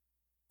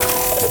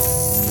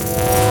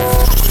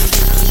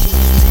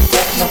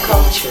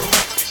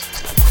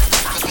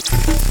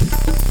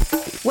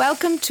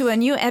Welcome to a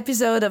new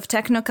episode of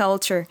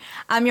Technoculture.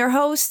 I'm your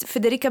host,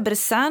 Federica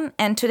Bressan,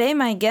 and today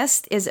my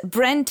guest is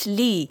Brent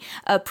Lee,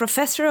 a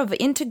professor of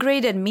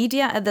integrated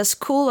media at the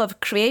School of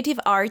Creative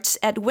Arts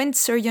at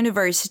Windsor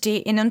University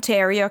in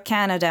Ontario,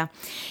 Canada.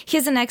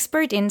 He's an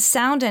expert in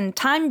sound and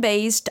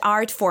time-based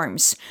art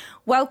forms.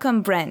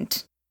 Welcome,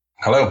 Brent.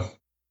 Hello.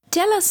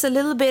 Tell us a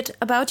little bit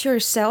about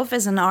yourself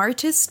as an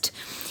artist,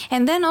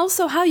 and then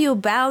also how you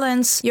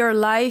balance your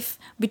life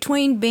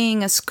between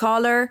being a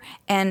scholar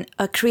and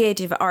a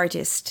creative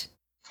artist.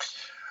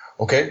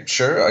 Okay,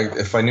 sure.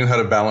 If I knew how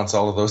to balance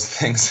all of those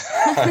things,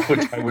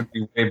 I would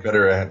be way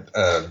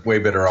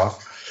better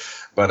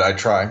off. But I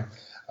try.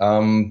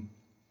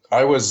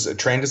 I was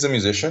trained as a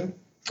musician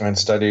and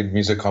studied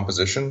music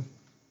composition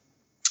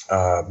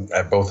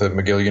at both at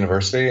McGill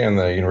University and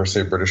the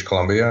University of British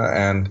Columbia,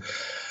 and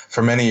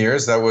for many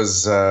years, that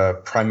was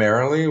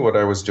primarily what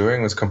I was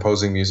doing, was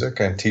composing music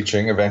and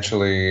teaching,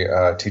 eventually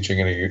teaching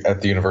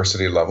at the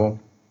university level.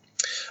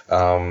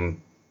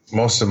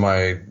 Most of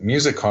my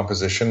music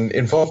composition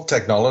involved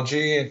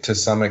technology to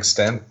some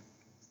extent,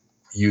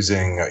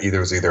 using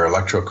either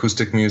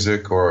electroacoustic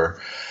music,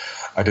 or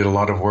I did a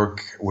lot of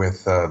work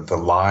with the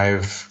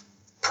live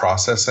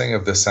processing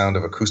of the sound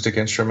of acoustic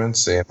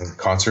instruments in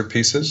concert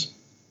pieces.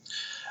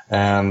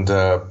 And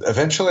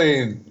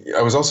eventually,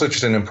 I was also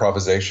interested in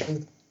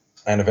improvisation.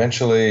 And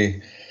eventually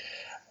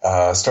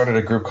started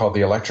a group called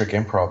the Electric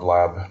Improv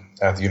Lab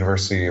at the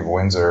University of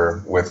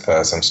Windsor with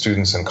some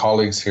students and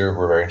colleagues here who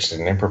were very interested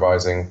in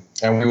improvising.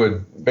 And we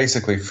would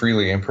basically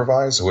freely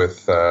improvise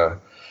with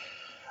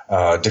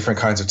different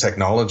kinds of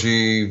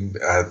technology.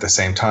 At the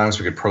same time, so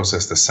we could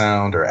process the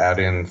sound or add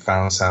in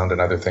found sound and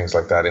other things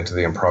like that into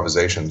the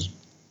improvisations.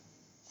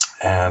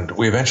 And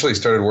we eventually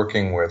started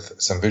working with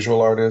some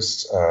visual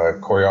artists,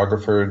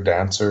 choreographers,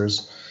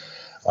 dancers,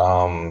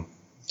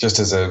 just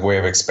as a way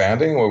of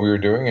expanding what we were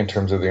doing in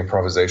terms of the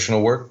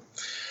improvisational work.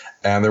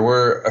 And there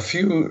were a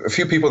few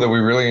people that we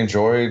really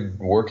enjoyed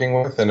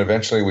working with, and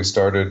eventually we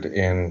started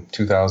in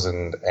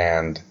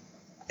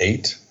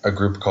 2008 a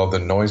group called the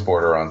Noise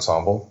Border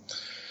Ensemble.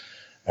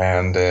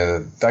 And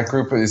that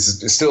group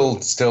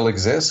still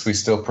exists. We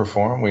still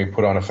perform. We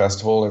put on a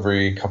festival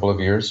every couple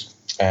of years.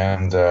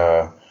 And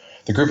the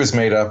group is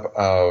made up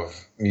of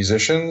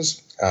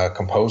musicians,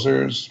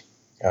 composers,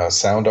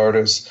 sound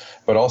artists,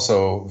 but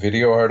also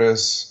video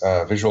artists,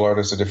 visual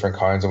artists of different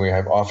kinds, and we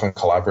often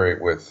collaborate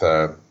with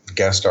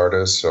guest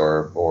artists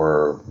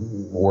or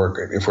work.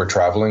 If we're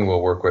traveling,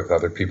 we'll work with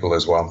other people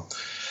as well.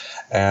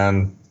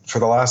 And for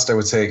the last, I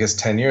would say,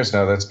 10 years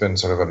now, that's been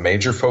sort of a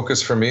major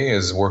focus for me,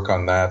 is work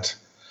on that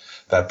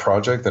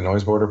project, the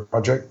Noise Border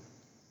project.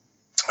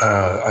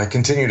 I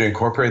continue to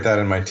incorporate that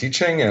in my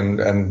teaching,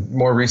 and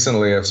more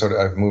recently,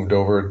 I've moved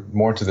over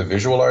more to the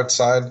visual arts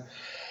side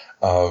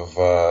of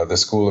the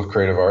School of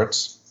Creative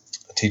Arts,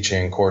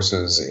 teaching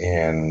courses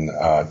in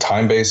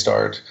time-based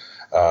art,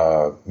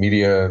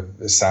 media,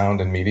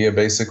 sound and media,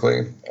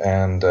 basically,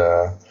 and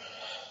I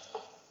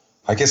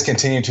guess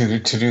continue to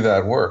do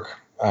that work.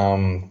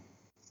 In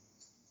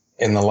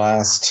the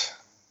last,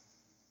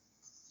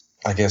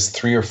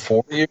 3 or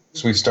 4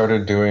 years, we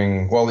started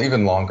doing, well,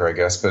 even longer, I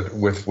guess, but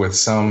with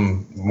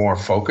some more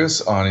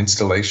focus on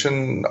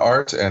installation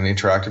art and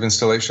interactive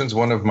installations.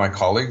 One of my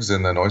colleagues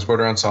in the Noise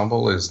Border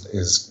Ensemble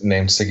is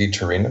named Siggy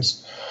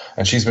Turinas,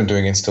 and she's been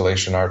doing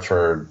installation art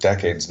for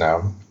decades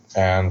now.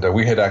 And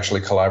we had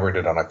actually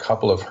collaborated on a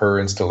couple of her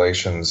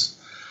installations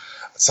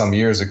some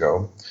years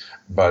ago.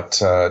 But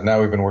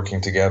now we've been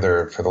working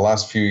together for the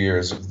last few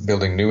years,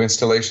 building new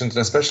installations,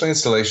 and especially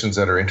installations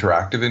that are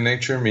interactive in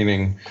nature,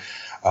 meaning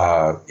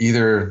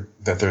either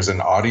that there's an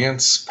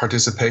audience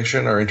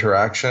participation or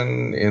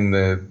interaction in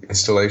the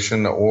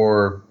installation,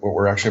 or what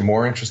we're actually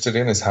more interested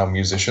in is how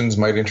musicians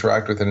might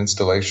interact with an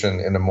installation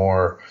in a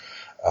more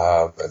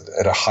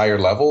at a higher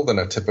level than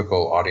a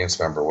typical audience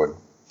member would.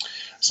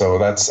 So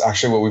that's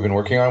actually what we've been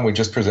working on. We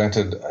just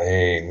presented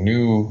a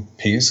new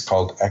piece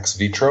called Ex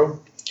Vitro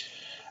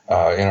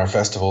in our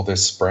festival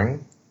this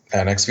spring.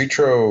 And Ex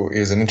Vitro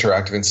is an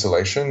interactive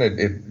installation.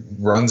 It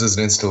runs as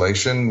an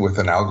installation with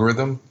an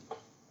algorithm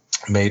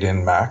made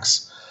in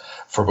Max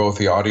for both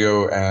the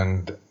audio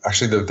and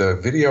actually the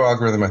video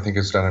algorithm, I think,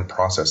 is done in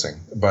processing.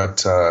 But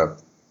the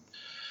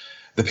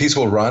piece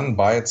will run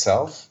by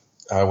itself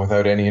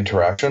without any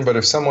interaction. But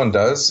if someone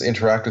does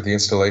interact with the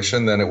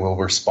installation, then it will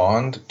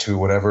respond to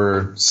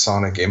whatever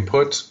sonic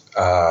input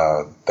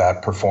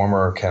that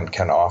performer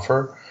can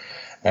offer.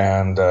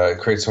 And it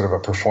creates sort of a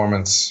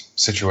performance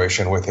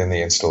situation within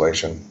the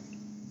installation.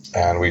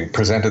 And we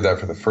presented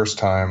that for the first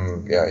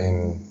time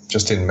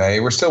in May.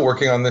 We're still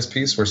working on this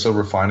piece. We're still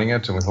refining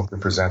it, and we hope to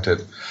present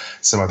it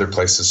some other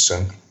places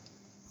soon.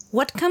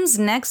 What comes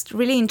next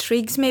really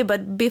intrigues me,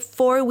 but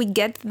before we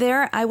get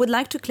there, I would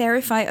like to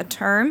clarify a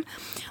term.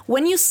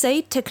 When you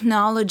say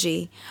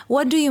technology,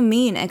 what do you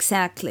mean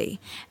exactly?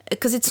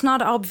 Because it's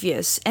not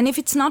obvious. And if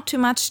it's not too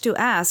much to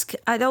ask,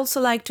 I'd also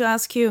like to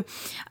ask you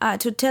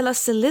to tell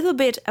us a little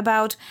bit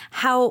about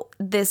how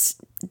this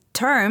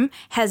term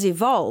has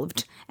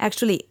evolved.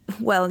 Actually,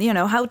 well,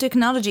 how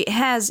technology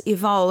has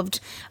evolved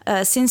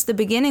since the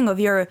beginning of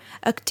your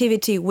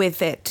activity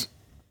with it.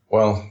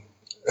 Well,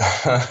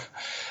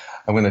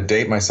 I'm going to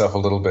date myself a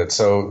little bit.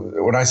 So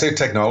when I say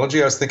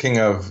technology, I was thinking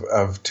of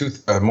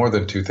more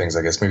than two things,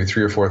 I guess, maybe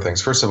three or four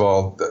things. First of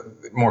all,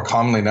 more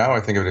commonly now, I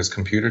think of it as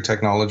computer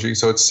technology.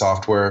 So it's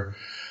software,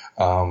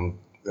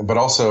 but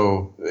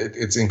also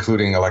it's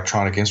including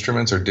electronic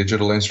instruments or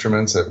digital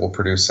instruments that will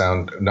produce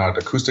sound not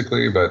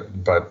acoustically,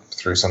 but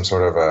through some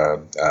sort of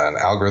an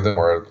algorithm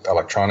or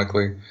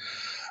electronically.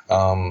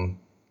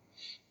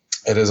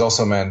 It has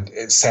also meant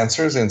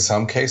sensors in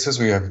some cases.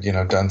 We have,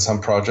 done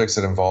some projects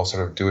that involve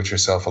sort of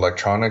do-it-yourself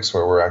electronics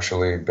where we're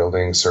actually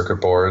building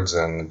circuit boards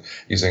and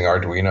using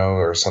Arduino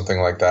or something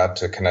like that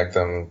to connect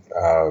them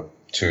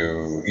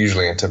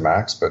usually into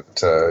Macs,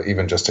 but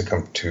even just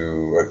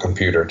to a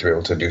computer to be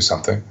able to do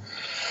something.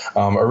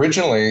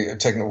 Originally,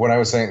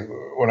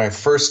 when I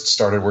first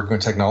started working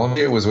with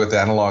technology, it was with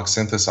analog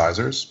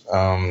synthesizers.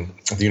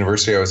 At the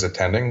university I was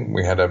attending,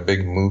 we had a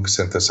big Moog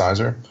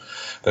synthesizer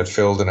that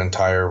filled an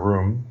entire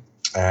room.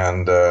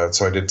 And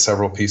so I did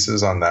several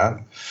pieces on that.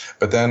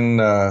 But then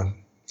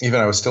even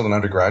I was still an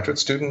undergraduate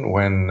student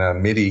when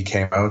MIDI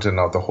came out and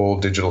the whole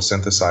digital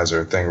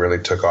synthesizer thing really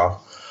took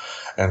off.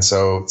 And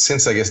so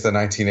since, I guess, the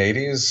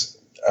 1980s,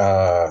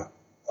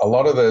 a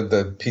lot of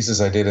the pieces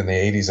I did in the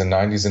 80s and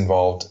 90s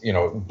involved,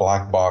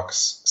 black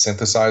box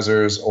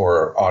synthesizers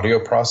or audio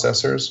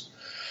processors,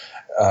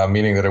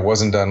 meaning that it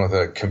wasn't done with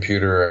a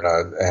computer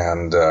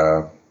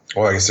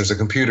well, I guess there's a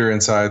computer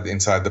inside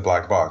the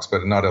black box,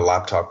 but not a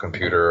laptop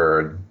computer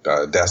or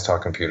a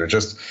desktop computer,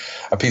 just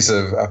a piece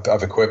of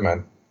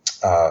equipment,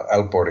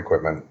 outboard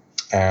equipment.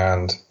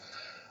 And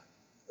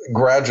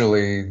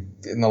gradually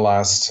in the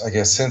last, I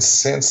guess,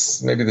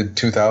 since maybe the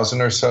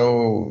 2000 or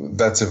so,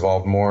 that's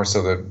evolved more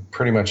so that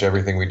pretty much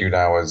everything we do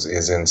now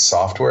is in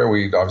software.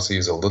 We obviously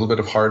use a little bit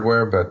of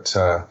hardware, but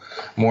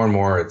more and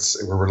more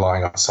we're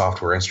relying on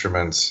software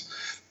instruments,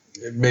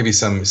 maybe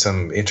some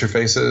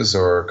interfaces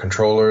or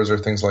controllers or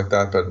things like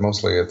that, but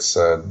mostly it's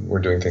we're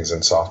doing things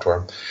in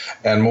software.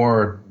 And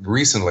more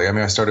recently,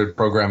 I started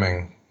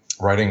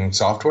writing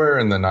software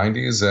in the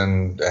 90s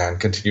and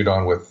continued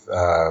on with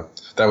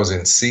that was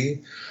in C,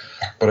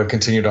 but I've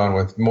continued on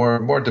with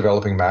more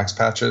developing Max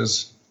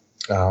patches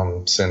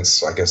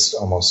since, I guess,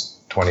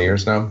 almost 20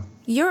 years now.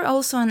 You're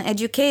also an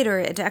educator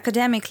at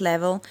academic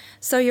level,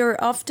 so you're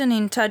often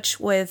in touch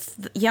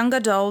with young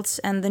adults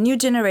and the new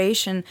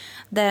generation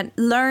that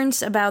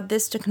learns about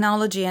this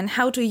technology and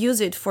how to use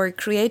it for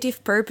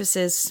creative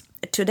purposes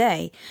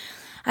today.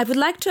 I would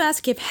like to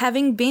ask if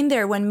having been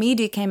there when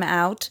MIDI came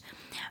out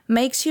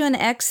makes you an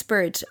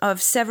expert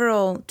of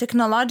several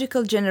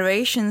technological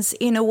generations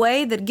in a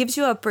way that gives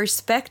you a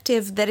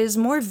perspective that is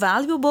more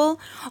valuable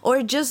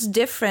or just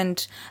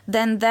different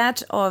than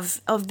that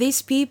of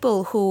these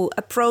people who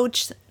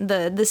approach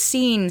the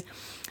scene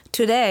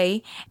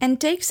today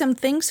and take some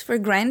things for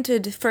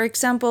granted. For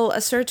example, a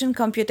certain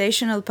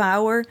computational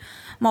power,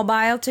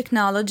 mobile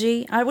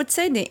technology, I would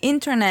say the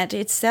internet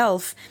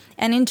itself,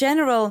 and in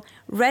general,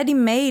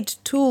 ready-made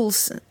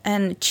tools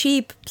and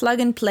cheap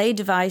plug-and-play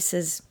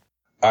devices.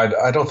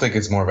 I don't think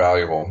it's more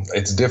valuable.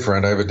 It's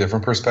different. I have a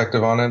different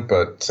perspective on it,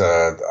 but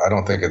I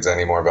don't think it's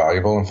any more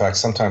valuable. In fact,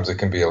 sometimes it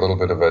can be a little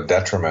bit of a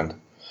detriment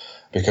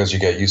because you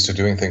get used to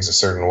doing things a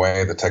certain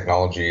way. The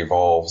technology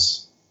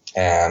evolves,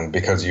 and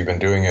because you've been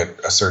doing it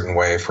a certain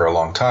way for a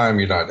long time,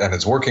 and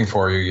it's working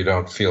for you, you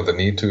don't feel the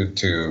need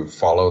to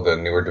follow the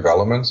newer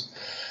developments.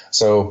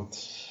 So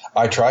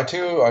I try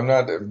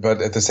to.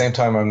 But at the same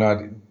time,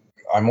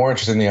 I'm more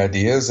interested in the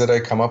ideas that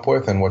I come up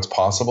with and what's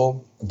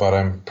possible, but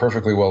I'm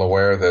perfectly well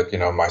aware that,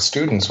 my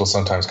students will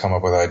sometimes come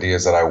up with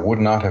ideas that I would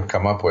not have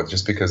come up with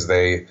just because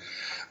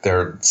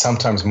they're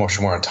sometimes much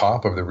more on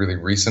top of the really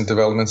recent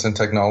developments in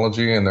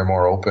technology, and they're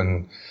more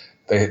open.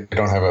 They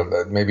don't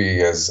have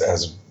maybe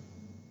as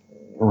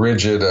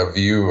rigid a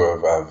view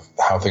of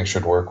how things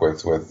should work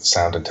with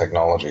sound and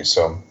technology.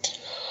 So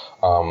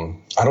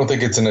I don't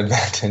think it's an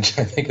advantage.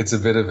 I think it's a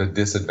bit of a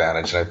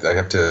disadvantage. And I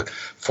have to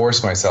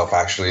force myself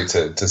actually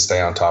to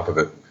stay on top of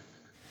it.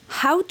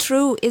 How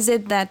true is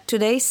it that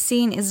today's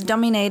scene is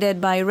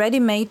dominated by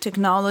ready-made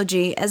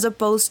technology as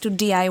opposed to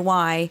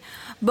DIY,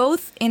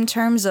 both in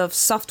terms of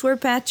software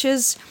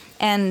patches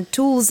and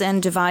tools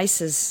and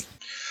devices?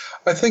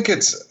 I think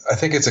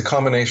it's a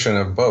combination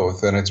of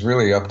both, and it's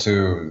really up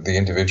to the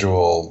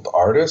individual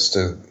artist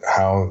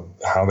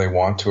how they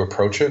want to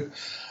approach it.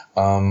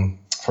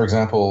 For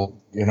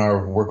example, in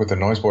our work with the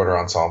Noiseboarder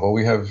Ensemble,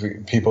 we have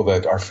people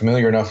that are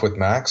familiar enough with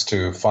Max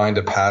to find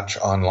a patch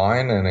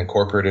online and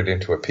incorporate it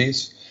into a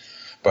piece,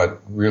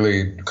 but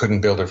really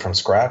couldn't build it from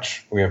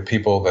scratch. We have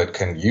people that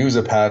can use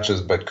a patch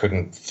but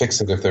couldn't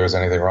fix it if there was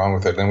anything wrong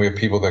with it. Then we have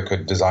people that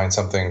could design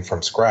something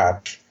from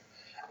scratch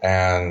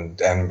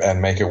and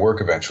make it work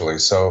eventually.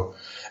 So,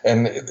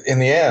 and in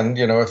the end,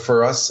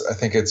 for us, I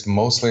think it's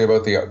mostly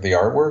about the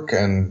artwork,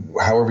 and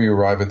however you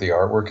arrive at the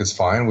artwork is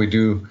fine. We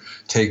do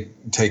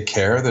take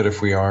care that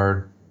if we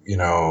are,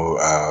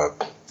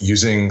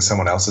 using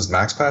someone else's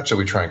max patch, so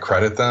we try and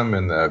credit them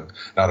in the,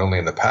 not only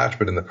in the patch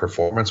but in the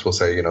performance. We'll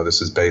say,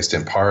 this is based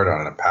in part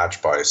on a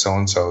patch by so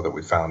and so that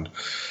we found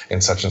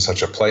in such and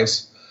such a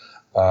place.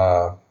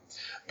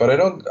 But I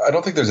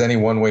don't think there's any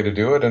one way to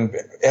do it, and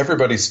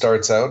everybody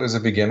starts out as a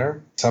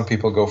beginner. Some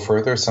people go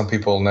further, some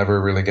people never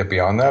really get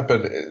beyond that.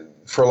 But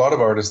for a lot of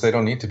artists, they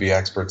don't need to be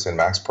experts in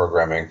Max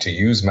programming to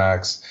use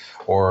Max,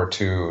 or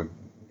to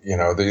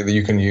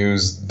you can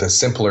use the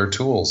simpler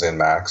tools in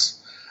Max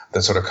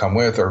that sort of come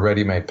with, or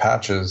ready-made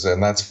patches,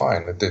 and that's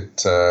fine. It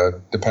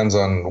depends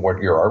on what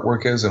your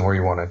artwork is and where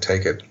you want to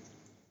take it.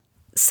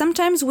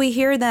 Sometimes we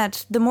hear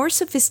that the more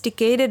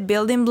sophisticated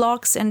building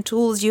blocks and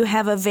tools you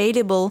have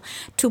available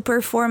to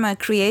perform a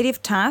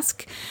creative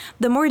task,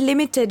 the more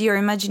limited your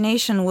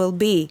imagination will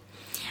be.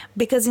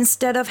 Because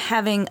instead of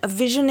having a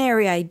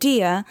visionary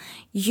idea,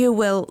 you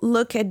will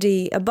look at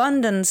the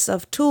abundance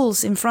of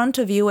tools in front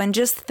of you and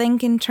just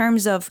think in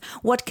terms of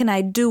what can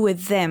I do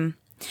with them.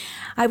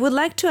 I would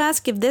like to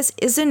ask if this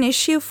is an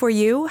issue for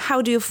you.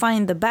 How do you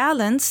find the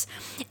balance?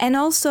 And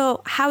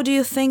also, how do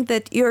you think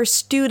that your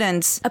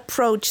students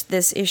approach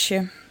this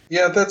issue?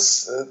 Yeah,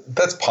 that's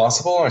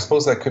possible. I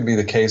suppose that could be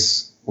the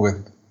case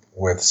with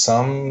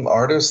some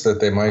artists, that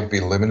they might be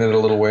limited a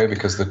little way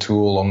because the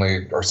tool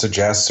only or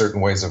suggests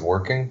certain ways of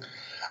working.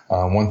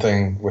 One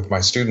thing with my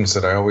students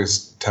that I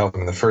always tell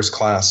them in the first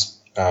class,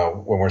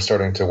 when we're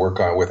starting to work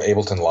on with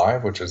Ableton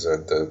Live, which is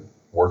the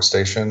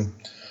workstation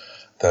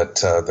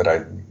that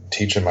I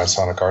teach in my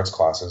Sonic Arts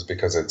classes,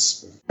 because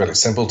it's really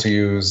simple to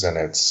use, and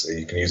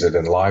you can use it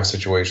in live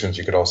situations.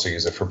 You could also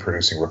use it for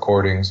producing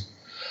recordings.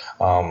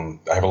 I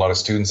have a lot of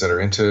students that are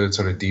into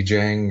sort of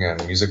DJing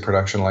and music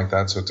production like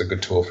that, so it's a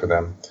good tool for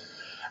them.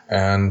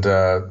 And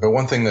but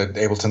one thing that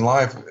Ableton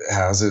Live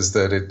has is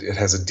that it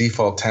has a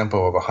default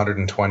tempo of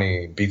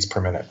 120 beats per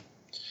minute.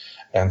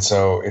 And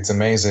so it's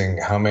amazing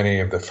how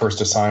many of the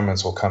first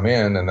assignments will come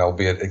in and they'll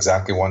be at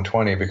exactly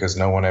 120 because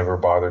no one ever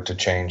bothered to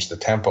change the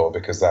tempo,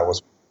 because that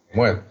was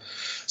with.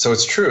 So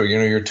it's true,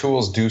 your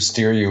tools do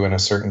steer you in a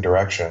certain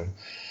direction.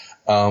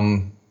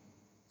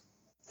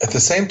 At the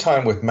same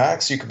time with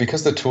Max,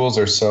 because the tools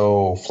are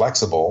so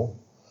flexible,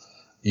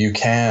 you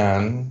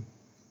can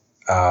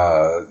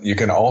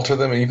alter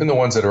them. Even the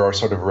ones that are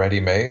sort of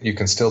ready-made, you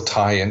can still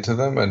tie into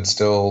them and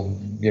still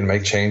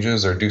make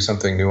changes or do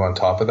something new on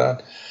top of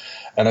that.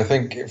 And I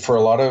think for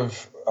a lot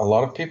of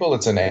people,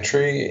 it's an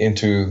entry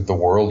into the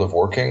world of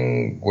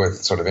working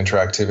with sort of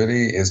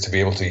interactivity, is to be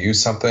able to use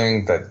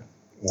something that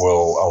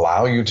will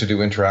allow you to do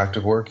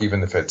interactive work,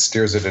 even if it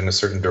steers it in a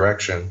certain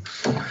direction,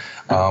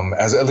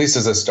 at least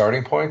as a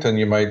starting point. And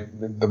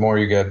the more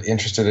you get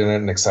interested in it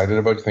and excited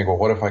about it, you think, well,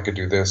 what if I could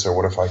do this, or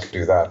what if I could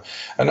do that?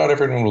 And not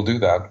everyone will do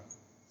that.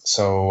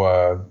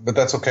 So, but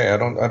that's okay. I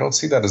don't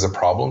see that as a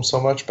problem so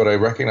much, but I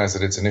recognize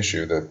that it's an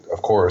issue, that,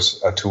 of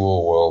course, a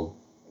tool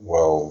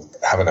will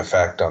have an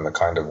effect on the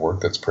kind of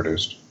work that's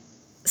produced.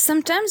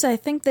 Sometimes I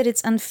think that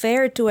it's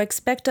unfair to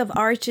expect of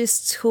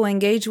artists who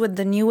engage with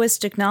the newest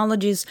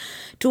technologies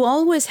to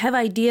always have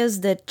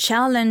ideas that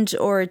challenge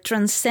or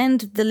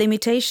transcend the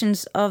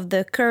limitations of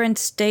the current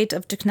state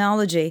of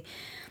technology,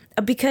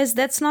 because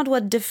that's not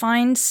what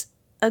defines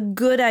a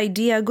good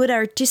idea, a good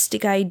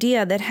artistic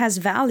idea that has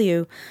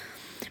value.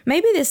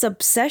 Maybe this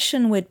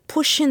obsession with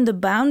pushing the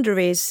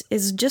boundaries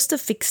is just a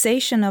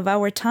fixation of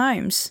our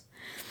times.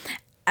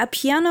 A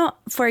piano,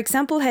 for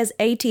example, has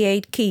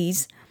 88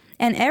 keys,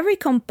 and every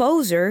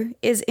composer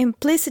is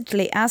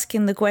implicitly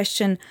asking the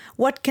question,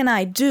 what can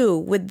I do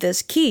with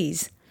these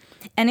keys?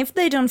 And if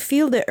they don't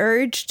feel the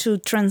urge to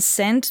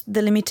transcend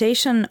the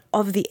limitation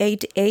of the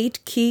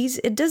 88 keys,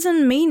 it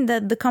doesn't mean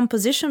that the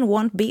composition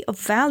won't be of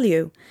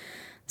value.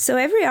 So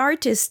every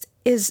artist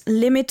is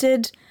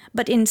limited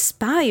but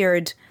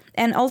inspired,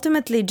 and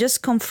ultimately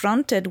just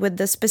confronted with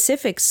the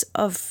specifics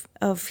of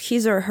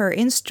his or her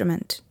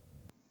instrument.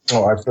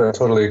 Oh, I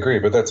totally agree.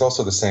 But that's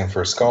also the same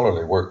for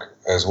scholarly work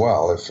as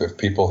well. If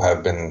people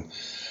have been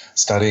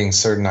studying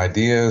certain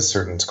ideas,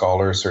 certain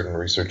scholars, certain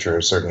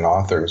researchers, certain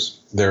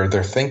authors, their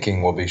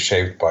thinking will be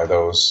shaped by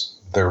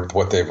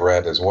what they've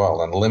read as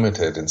well, and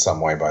limited in some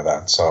way by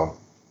that. So,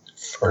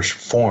 or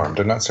formed,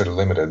 or not sort of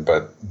limited,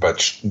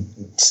 but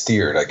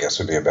steered, I guess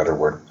would be a better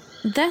word.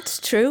 That's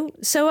true.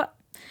 So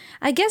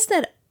I guess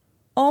that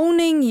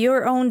owning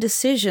your own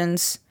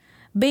decisions,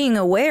 being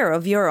aware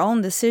of your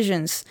own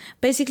decisions,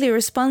 basically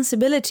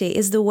responsibility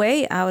is the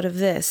way out of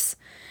this.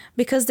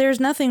 Because there's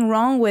nothing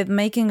wrong with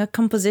making a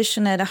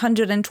composition at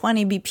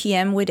 120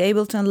 BPM with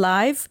Ableton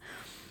Live,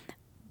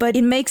 but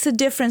it makes a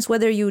difference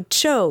whether you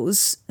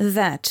chose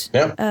that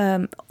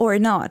or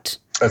not.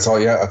 That's all.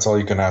 Yeah, that's all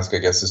you can ask, I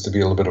guess, is to be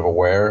a little bit of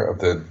aware of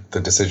the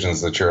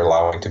decisions that you're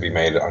allowing to be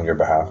made on your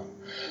behalf.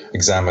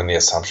 Examine the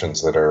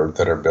assumptions that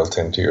are built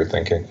into your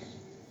thinking.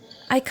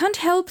 I can't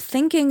help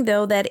thinking,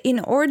 though, that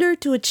in order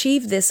to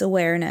achieve this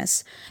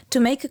awareness, to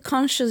make a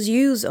conscious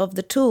use of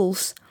the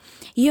tools,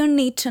 you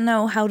need to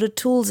know how the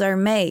tools are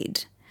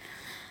made.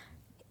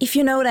 If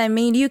you know what I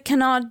mean, you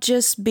cannot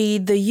just be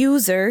the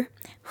user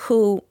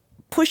who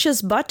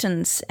pushes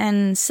buttons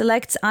and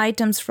selects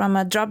items from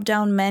a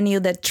drop-down menu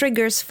that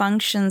triggers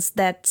functions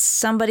that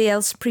somebody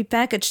else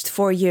prepackaged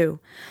for you.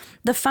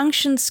 The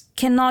functions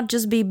cannot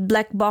just be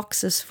black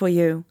boxes for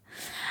you.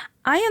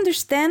 I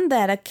understand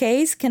that a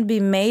case can be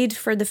made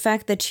for the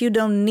fact that you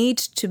don't need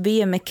to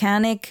be a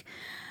mechanic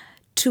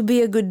to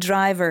be a good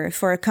driver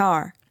for a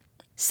car.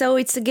 So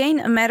it's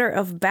again a matter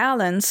of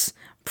balance,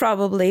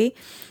 probably,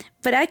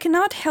 but I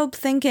cannot help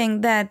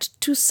thinking that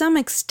to some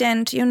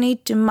extent you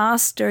need to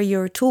master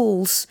your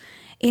tools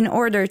in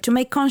order to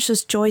make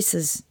conscious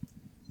choices.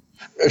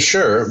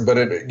 Sure,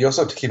 but you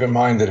also have to keep in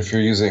mind that if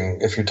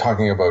you're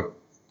talking about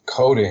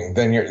coding,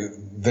 then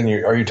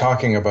are you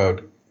talking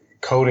about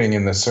coding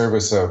in the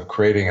service of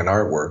creating an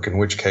artwork, in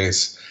which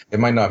case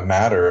it might not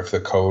matter if the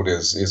code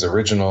is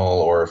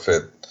original or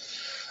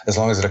as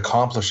long as it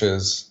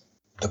accomplishes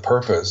the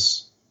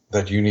purpose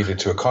that you needed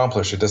to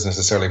accomplish. It doesn't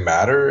necessarily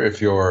matter if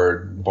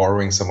you're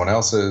borrowing someone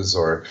else's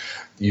or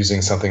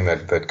using something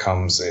that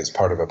comes as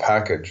part of a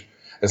package,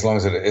 as long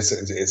as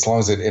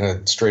it in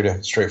a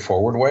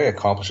straightforward way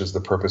accomplishes the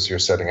purpose you're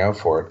setting out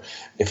for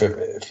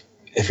it.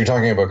 If you're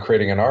talking about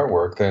creating an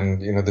artwork,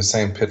 then the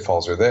same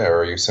pitfalls are there.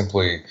 Are you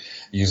simply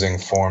using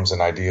forms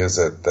and ideas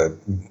that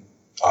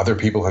other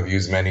people have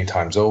used many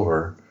times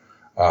over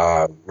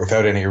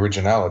without any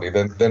originality?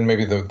 Then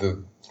maybe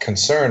the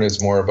concern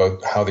is more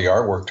about how the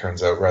artwork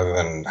turns out rather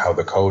than how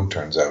the code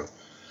turns out.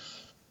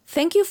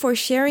 Thank you for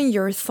sharing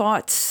your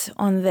thoughts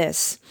on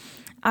this.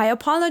 I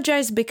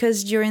apologize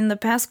because during the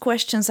past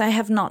questions I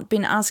have not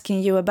been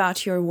asking you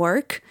about your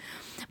work,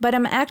 but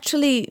I'm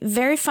actually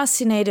very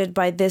fascinated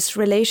by this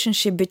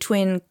relationship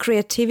between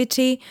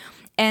creativity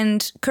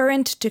and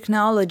current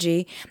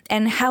technology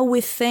and how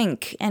we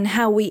think and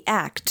how we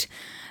act.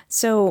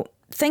 So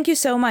thank you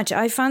so much.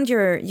 I found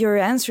your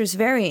answers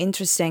very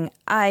interesting.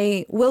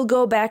 I will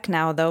go back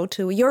now, though,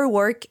 to your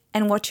work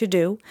and what you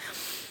do.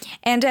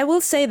 And I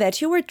will say that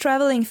you were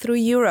traveling through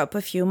Europe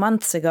a few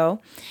months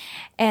ago,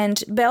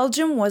 and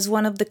Belgium was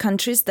one of the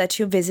countries that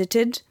you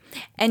visited,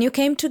 and you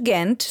came to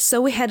Ghent, so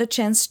we had a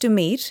chance to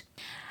meet.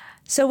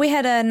 So we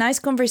had a nice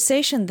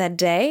conversation that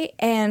day,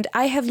 and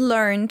I have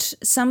learned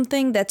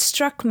something that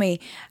struck me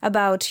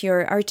about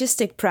your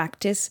artistic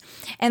practice,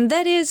 and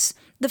that is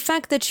the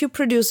fact that you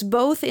produce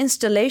both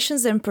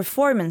installations and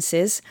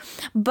performances,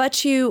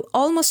 but you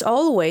almost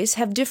always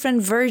have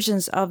different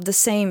versions of the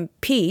same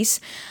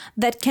piece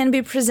that can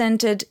be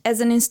presented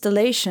as an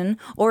installation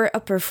or a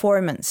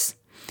performance.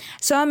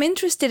 So I'm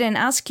interested in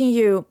asking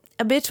you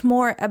a bit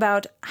more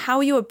about how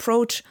you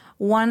approach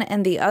one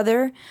and the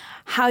other,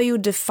 how you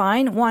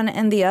define one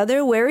and the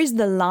other, where is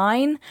the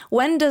line,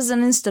 when does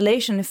an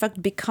installation in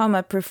fact become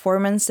a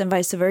performance and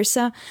vice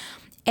versa,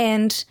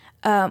 and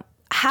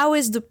how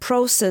is the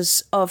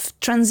process of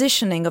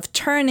transitioning, of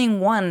turning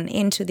one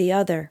into the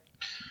other?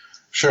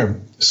 Sure.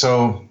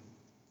 So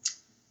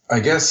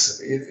I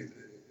guess,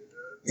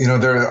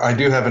 I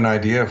do have an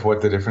idea of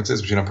what the difference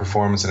is between a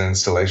performance and an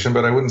installation,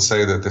 but I wouldn't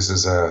say that this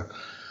is a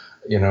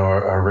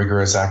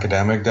rigorous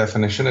academic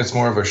definition. It's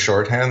more of a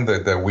shorthand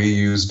that we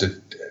use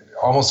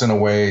almost in a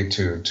way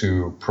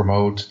to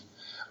promote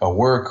a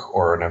work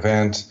or an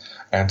event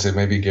and to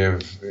maybe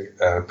give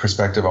a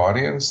prospective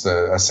audience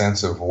a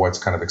sense of what's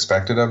kind of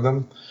expected of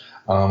them.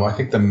 I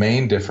think the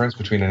main difference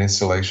between an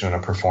installation and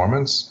a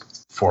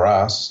performance for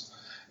us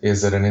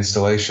is that an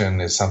installation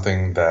is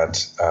something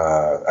that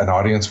an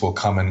audience will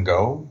come and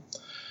go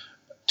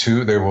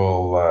to. They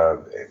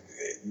will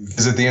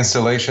visit the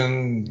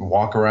installation,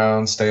 walk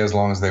around, stay as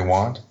long as they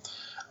want.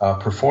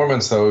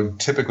 Performance, though,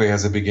 typically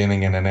has a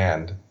beginning and an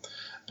end.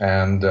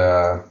 And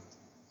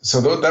so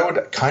that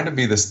would kind of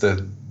be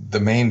the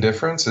main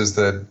difference, is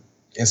that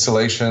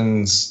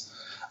installations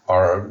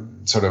are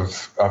sort of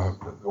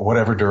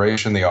whatever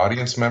duration the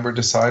audience member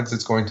decides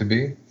it's going to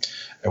be,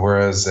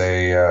 whereas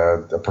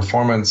a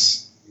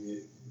performance,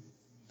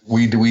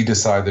 we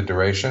decide the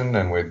duration,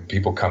 and when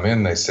people come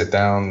in, they sit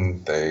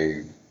down,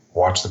 they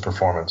watch the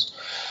performance.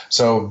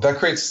 So that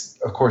creates,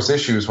 of course,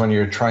 issues when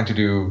you're trying to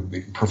do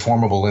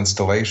performable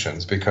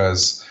installations,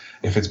 because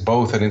if it's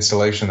both an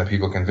installation that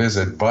people can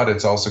visit, but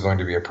it's also going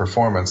to be a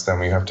performance, then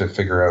we have to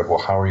figure out, well,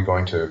 how are you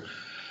going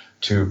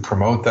to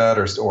promote that,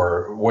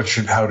 or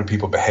how do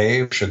people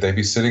behave? Should they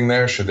be sitting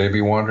there? Should they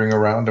be wandering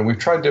around? And we've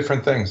tried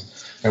different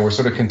things, and we're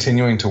sort of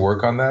continuing to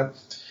work on that.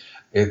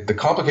 The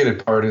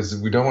complicated part is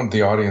we don't want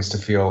the audience to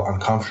feel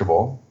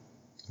uncomfortable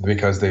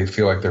because they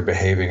feel like they're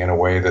behaving in a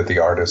way that the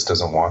artist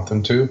doesn't want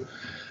them to.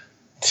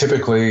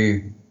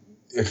 Typically,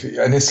 if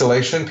an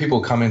installation,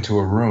 people come into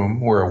a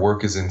room where a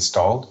work is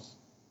installed,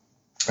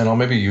 and I'll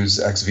maybe use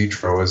ex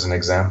vitro as an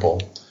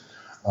example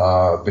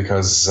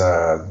because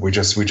we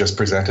just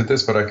presented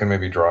this, but I can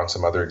maybe draw on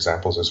some other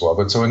examples as well.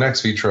 But so in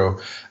ex vitro,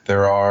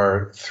 there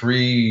are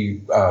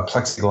three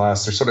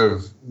plexiglass, they're sort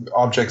of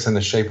objects in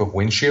the shape of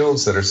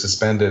windshields that are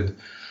suspended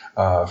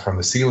from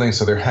the ceiling.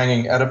 So they're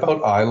hanging at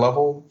about eye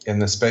level in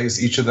the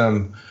space. Each of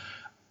them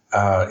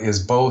is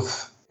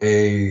both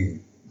a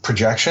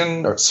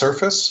projection or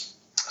surface,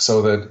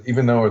 so that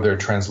even though they're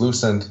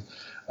translucent,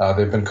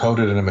 They've been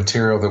coated in a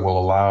material that will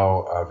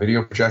allow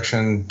video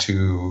projection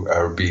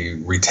to be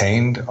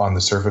retained on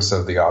the surface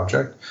of the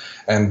object,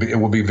 and it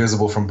will be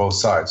visible from both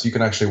sides. You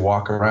can actually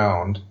walk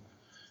around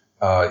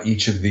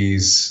each of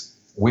these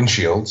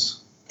windshields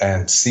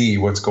and see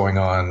what's going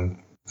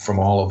on from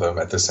all of them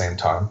at the same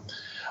time.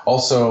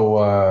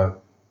 Also,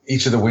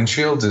 each of the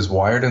windshields is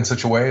wired in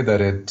such a way that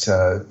it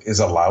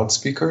is a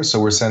loudspeaker. So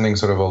we're sending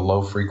sort of a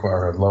low frequency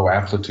or a low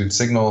amplitude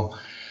signal.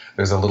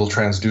 There's a little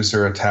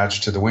transducer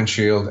attached to the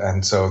windshield,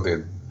 and so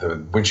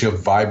the windshield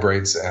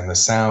vibrates and the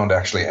sound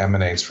actually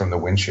emanates from the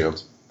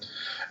windshield.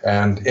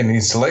 And in the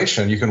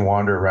installation, you can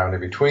wander around in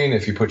between.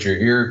 If you put your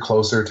ear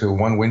closer to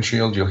one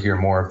windshield, you'll hear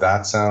more of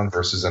that sound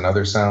versus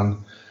another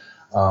sound.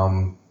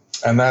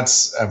 And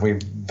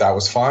that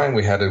was fine.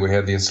 We had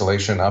the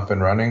installation up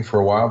and running for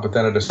a while, but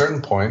then at a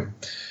certain point,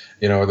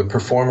 the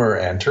performer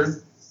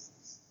entered.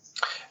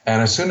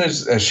 And as soon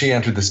as she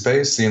entered the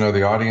space,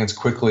 the audience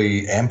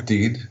quickly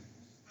emptied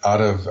out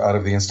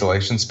of the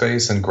installation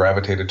space and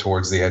gravitated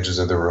towards the edges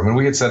of the room. And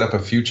we had set up a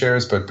few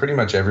chairs, but pretty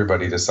much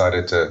everybody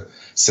decided to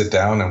sit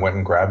down and went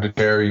and grabbed a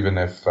chair, even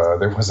if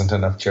there wasn't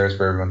enough chairs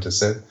for everyone to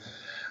sit.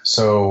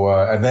 So,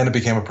 and then it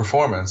became a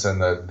performance,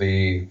 and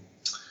the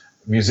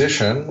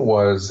musician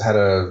had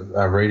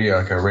a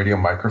radio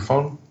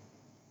microphone,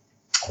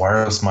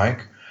 wireless mic,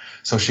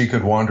 so she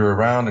could wander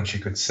around and she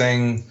could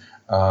sing.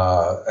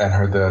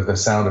 And the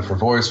sound of her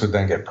voice would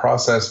then get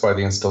processed by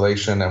the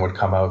installation and would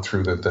come out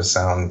through the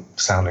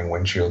sounding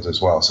windshields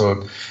as well.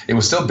 So it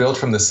was still built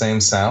from the same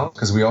sound,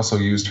 because we also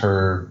used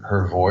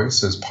her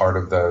voice as part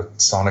of the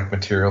sonic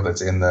material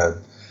that's in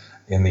the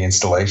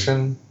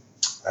installation.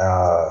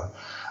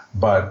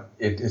 But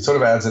it sort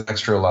of adds an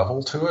extra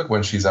level to it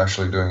when she's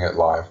actually doing it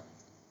live.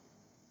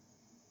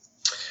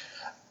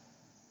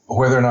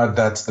 Whether or not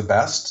that's the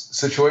best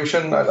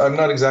situation, I'm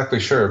not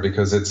exactly sure,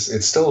 because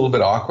it's still a little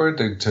bit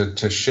awkward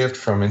to shift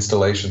from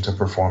installation to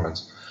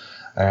performance.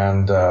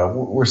 And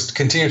we're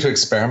continuing to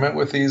experiment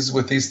with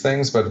these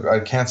things, but I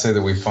can't say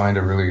that we find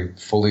a really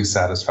fully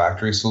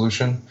satisfactory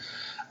solution.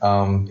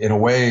 In a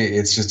way,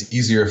 it's just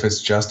easier if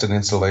it's just an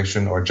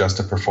installation or just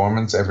a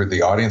performance.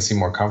 The audience seem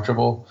more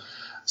comfortable.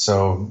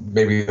 So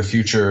maybe the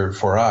future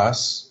for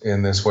us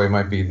in this way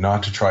might be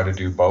not to try to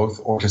do both,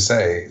 or to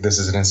say this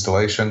is an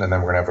installation and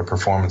then we're going to have a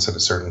performance at a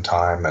certain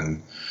time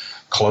and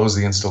close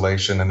the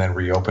installation and then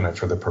reopen it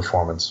for the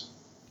performance.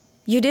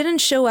 You didn't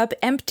show up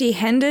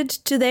empty-handed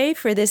today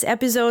for this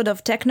episode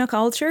of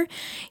Technoculture.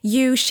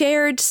 You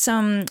shared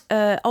some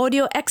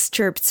audio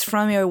excerpts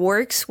from your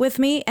works with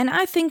me, and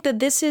I think that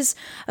this is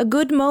a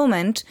good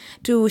moment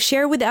to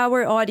share with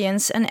our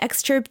audience an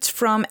excerpt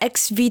from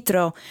Ex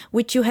Vitro,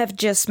 which you have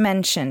just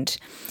mentioned.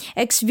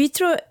 Ex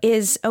Vitro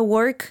is a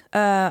work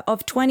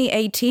of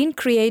 2018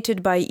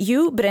 created by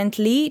you, Brent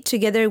Lee,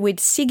 together with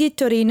Siggy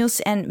Torinus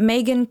and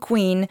Megan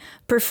Queen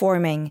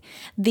performing.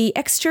 The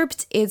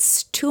excerpt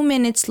is 2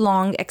 minutes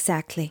long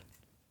exactly.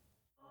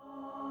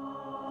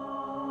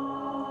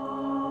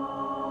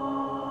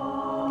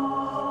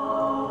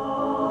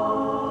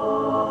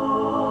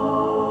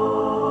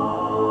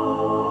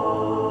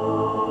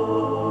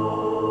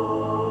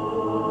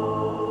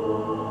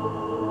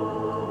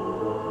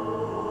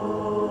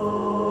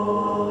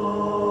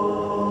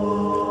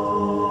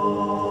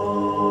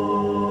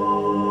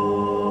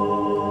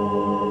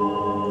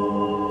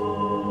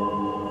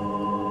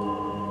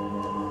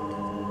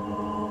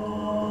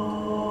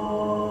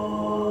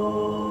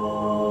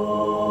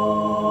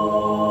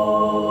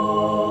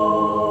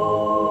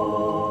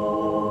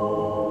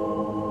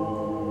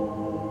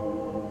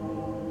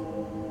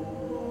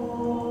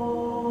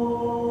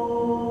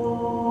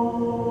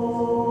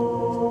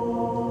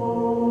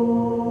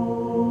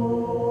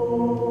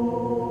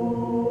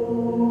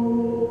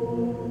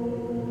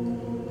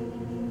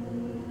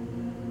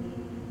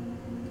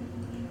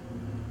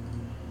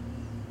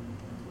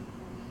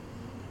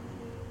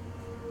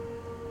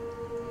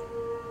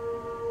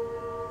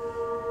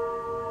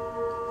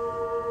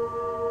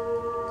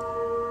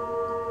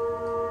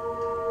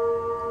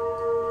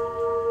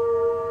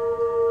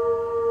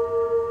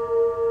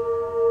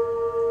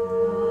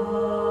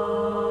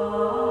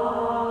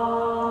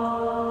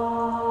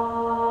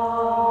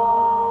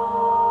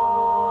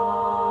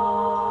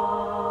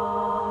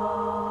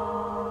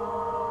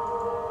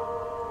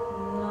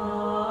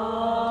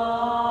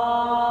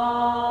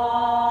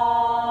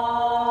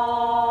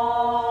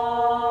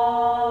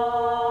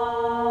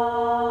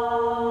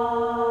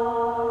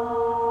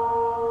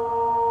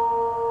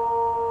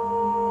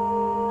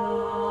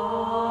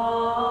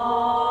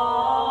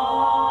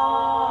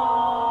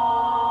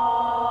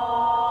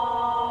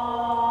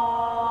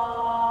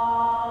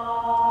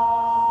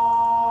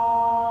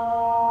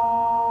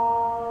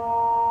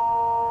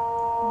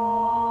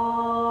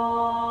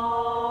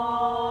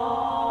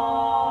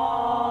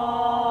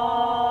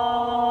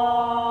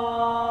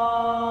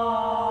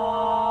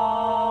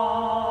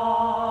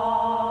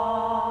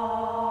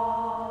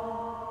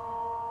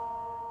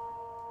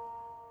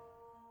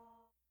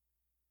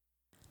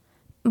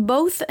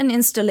 both an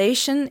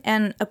installation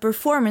and a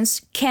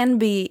performance can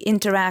be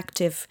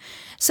interactive.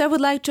 So I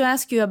would like to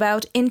ask you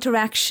about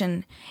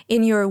interaction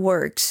in your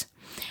works.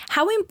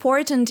 How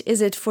important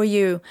is it for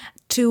you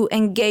to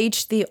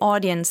engage the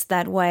audience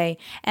that way?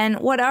 And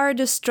what are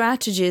the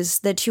strategies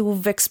that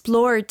you've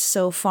explored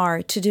so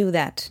far to do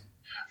that?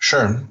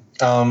 Sure.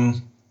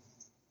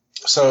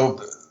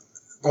 So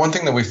one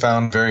thing that we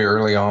found very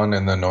early on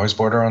in the Noise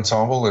Border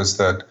Ensemble is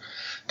that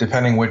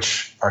depending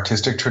which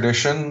artistic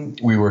tradition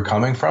we were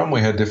coming from, we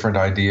had different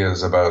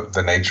ideas about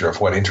the nature of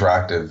what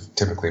interactive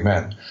typically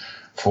meant.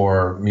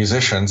 For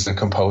musicians and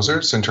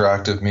composers,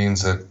 interactive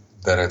means that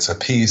it's a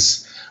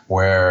piece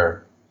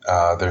where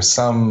there's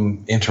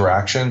some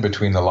interaction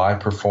between the live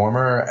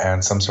performer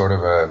and some sort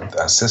of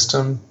a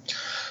system,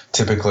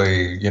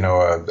 typically,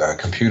 a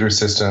computer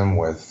system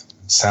with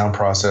sound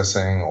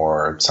processing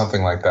or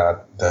something like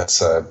that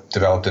that's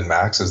developed in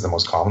Max is the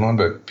most common one,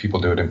 but people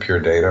do it in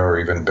Pure Data or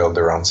even build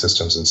their own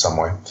systems in some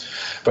way.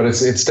 But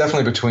it's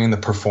definitely between the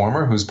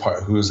performer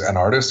who's an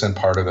artist and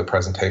part of the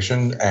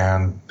presentation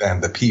and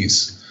the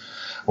piece.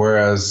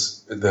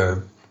 Whereas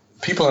the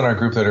people in our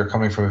group that are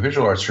coming from a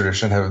visual arts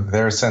tradition have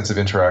their sense of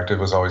interactive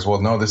was always, well,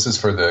 no, this is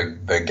for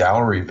the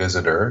gallery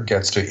visitor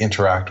gets to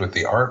interact with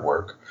the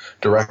artwork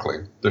directly.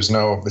 It's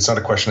not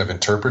a question of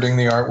interpreting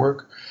the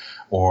artwork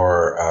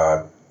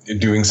or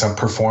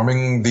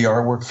performing the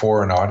artwork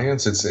for an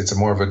audience. It's a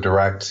more of a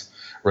direct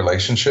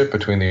relationship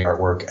between the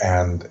artwork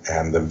and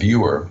the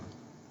viewer.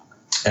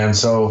 And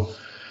so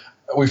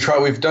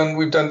we've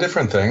done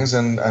different things,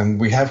 and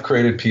we have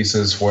created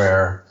pieces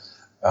where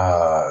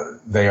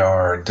they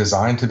are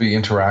designed to be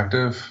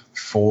interactive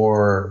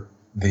for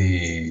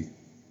the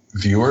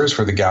viewers,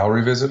 for the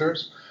gallery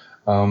visitors.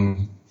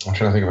 I'm trying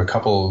to think of a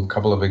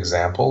couple of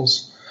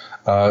examples.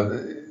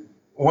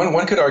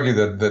 One could argue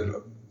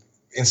that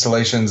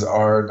installations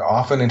are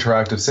often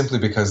interactive simply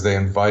because they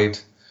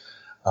invite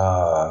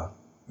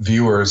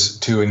viewers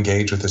to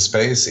engage with the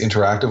space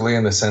interactively,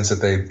 in the sense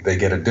that they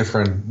get a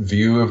different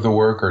view of the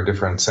work or a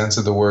different sense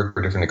of the work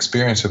or different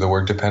experience of the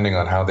work depending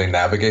on how they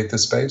navigate the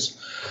space.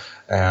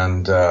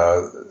 And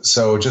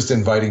so just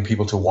inviting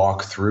people to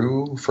walk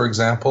through, for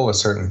example, a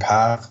certain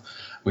path.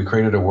 We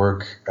created a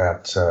work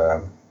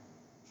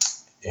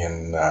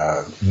in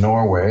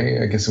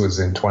Norway, I guess it was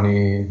in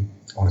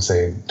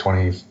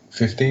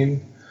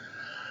 2015,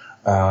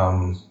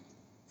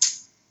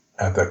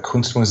 at the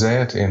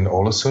Kunstmuseet in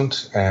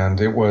Ålesund, and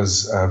it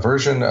was a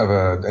version of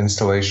an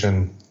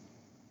installation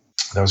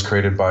that was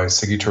created by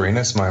Siggy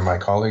Torinis, my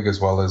colleague, as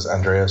well as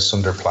Andrea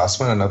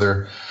Sunder-Plasman,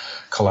 another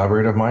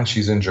collaborator of mine.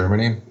 She's in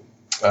Germany,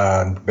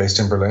 based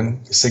in Berlin.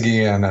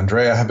 Siggy and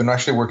Andrea have been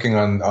actually working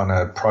on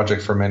a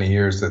project for many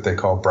years that they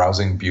call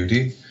Browsing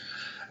Beauty.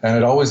 And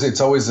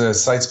it's always a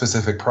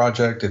site-specific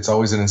project. It's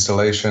always an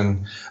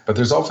installation, but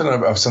there's often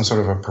some sort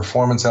of a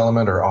performance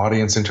element or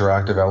audience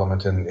interactive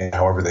element in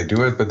however they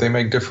do it. But they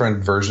make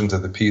different versions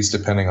of the piece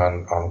depending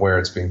on where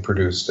it's being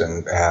produced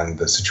and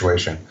the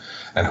situation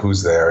and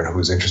who's there and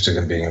who's interested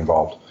in being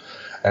involved.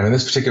 And in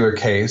this particular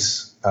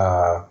case,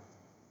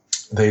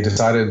 they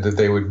decided that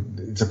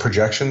it's a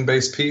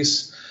projection-based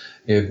piece.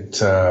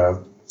 It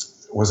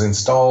was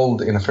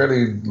installed in a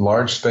fairly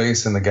large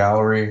space in the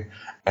gallery,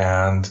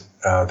 and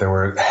there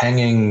were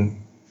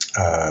hanging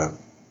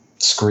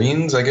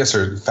screens, I guess,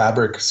 or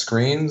fabric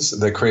screens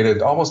that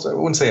created almost, I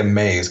wouldn't say a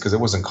maze because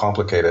it wasn't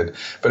complicated,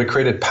 but it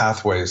created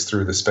pathways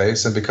through the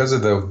space. And because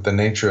of the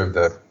nature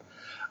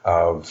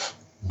of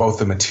both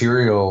the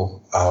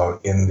material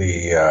in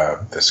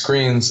the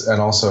screens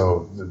and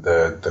also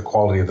the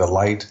quality of the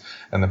light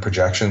and the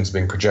projections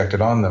being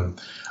projected on them,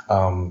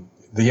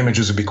 the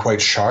images would be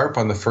quite sharp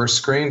on the first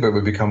screen, but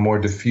would become more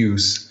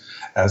diffuse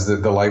as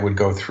the light would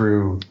go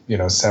through,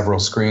 several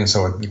screens.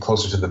 So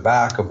closer to the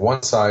back of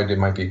one side, it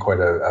might be quite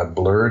a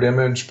blurred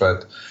image,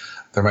 but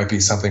there might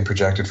be something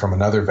projected from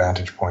another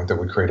vantage point that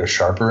would create a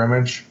sharper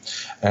image.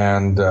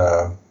 And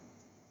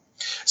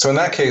so in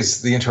that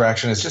case, the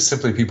interaction is just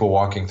simply people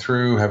walking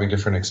through, having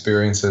different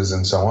experiences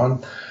and so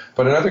on.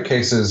 But in other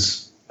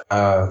cases,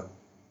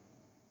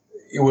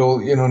 you will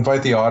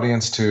invite the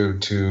audience to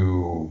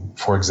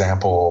for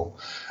example,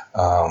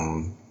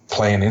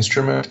 play an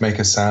instrument, make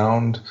a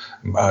sound,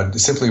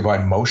 simply by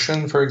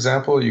motion. For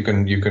example, you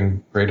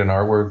can create an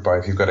artwork by,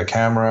 if you've got a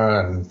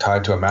camera and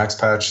tied to a Max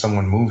Patch,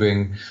 someone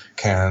moving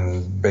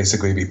can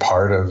basically be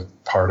part of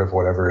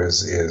whatever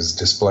is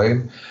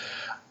displayed.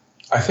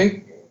 I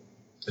think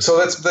so.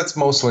 That's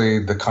mostly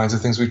the kinds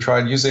of things we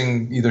tried,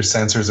 using either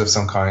sensors of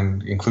some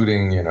kind,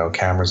 including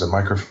cameras and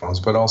microphones,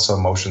 but also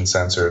motion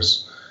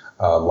sensors,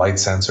 light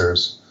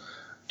sensors,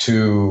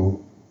 to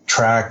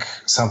track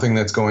something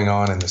that's going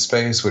on in the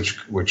space,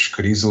 which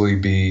could easily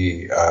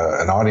be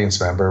an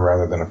audience member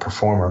rather than a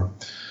performer.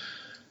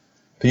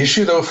 The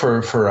issue, though,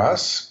 for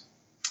us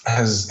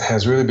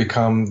has really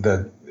become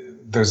that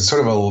there's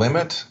sort of a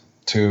limit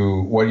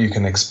to what you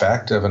can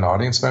expect of an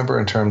audience member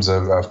in terms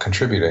of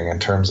contributing, in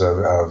terms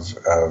of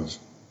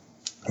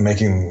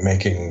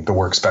making the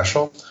work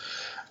special.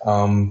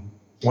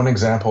 One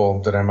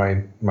example that I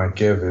might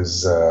give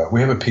is we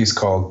have a piece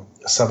called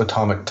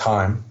Subatomic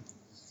Time,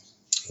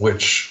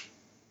 which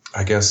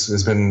I guess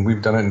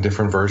we've done it in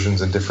different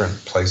versions in different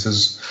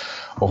places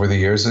over the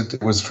years.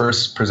 It was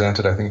first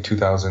presented, I think,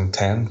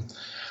 2010.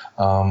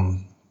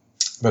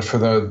 But for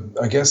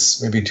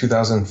maybe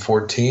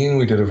 2014,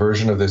 we did a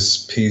version of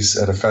this piece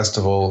at a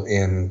festival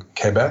in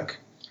Quebec,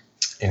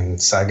 in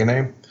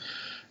Saguenay,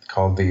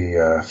 called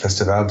the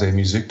Festival des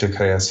Musiques de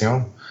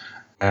Création.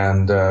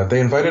 And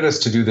they invited us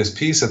to do this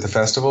piece at the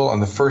festival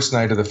on the first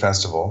night of the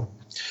festival,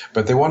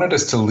 but they wanted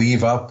us to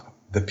leave up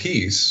the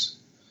piece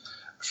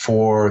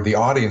for the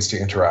audience to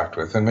interact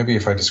with. And maybe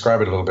if I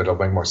describe it a little bit, it'll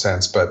make more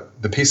sense.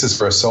 But the piece is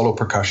for a solo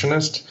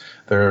percussionist.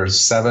 There are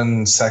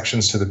 7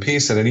 sections to the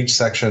piece, and in each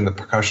section, the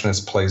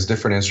percussionist plays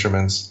different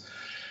instruments.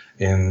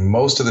 In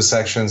most of the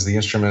sections, the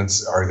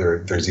instruments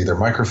there's either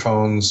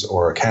microphones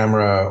or a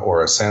camera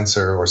or a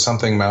sensor or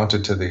something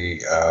mounted to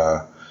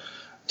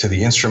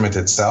the instrument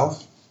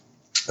itself,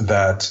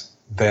 that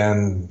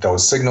then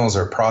those signals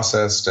are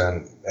processed,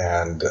 and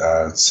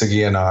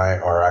Siggy and I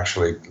are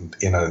actually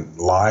in a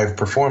live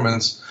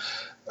performance,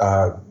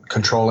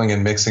 controlling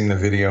and mixing the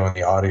video and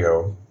the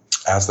audio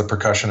as the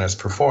percussionist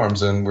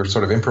performs. And we're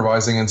sort of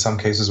improvising in some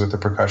cases with the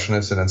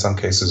percussionist, and in some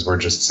cases we're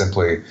just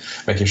simply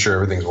making sure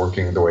everything's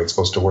working the way it's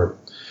supposed to work.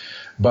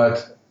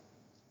 But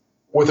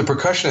what the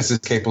percussionist is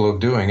capable of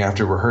doing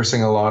after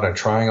rehearsing a lot and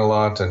trying a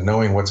lot and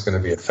knowing what's going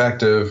to be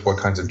effective, what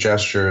kinds of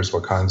gestures,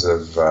 what kinds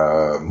of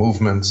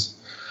movements,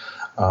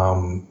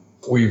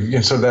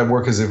 so that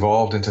work has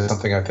evolved into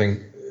something, I think,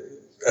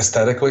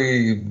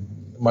 aesthetically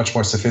much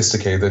more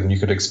sophisticated than you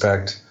could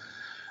expect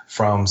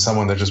from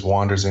someone that just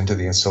wanders into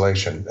the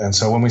installation. And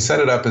so when we set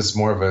it up as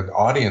more of an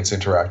audience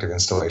interactive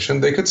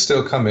installation, they could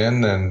still come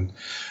in and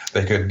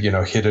they could,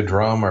 hit a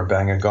drum or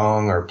bang a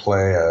gong or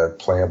play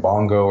a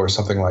bongo or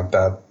something like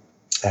that.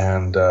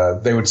 And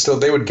they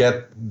would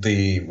get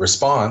the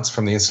response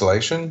from the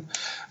installation,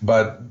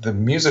 but the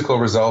musical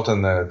result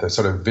and the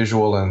sort of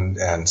visual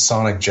and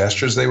sonic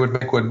gestures they would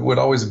make would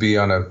always be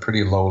on a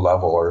pretty low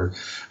level or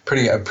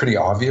a pretty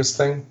obvious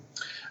thing.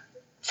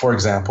 For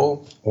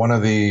example, one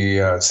of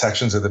the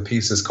sections of the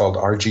piece is called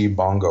RG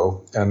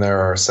Bongo, and there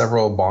are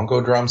several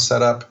bongo drums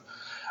set up.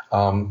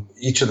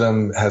 Each of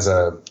them has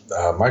a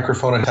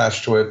microphone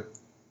attached to it.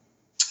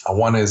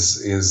 One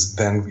is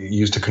then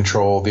used to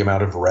control the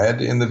amount of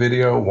red in the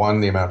video, one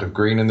the amount of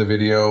green in the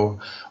video,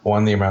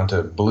 one the amount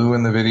of blue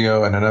in the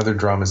video, and another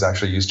drum is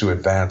actually used to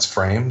advance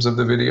frames of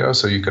the video.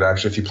 So you could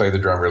actually, if you play the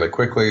drum really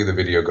quickly, the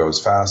video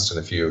goes fast, and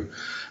if you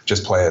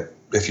just play it,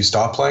 if you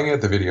stop playing it,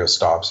 the video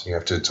stops, and you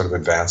have to sort of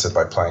advance it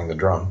by playing the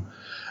drum.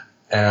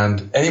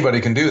 And anybody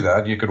can do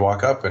that. You could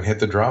walk up and hit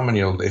the drum, and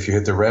if you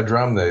hit the red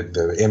drum,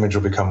 the image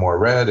will become more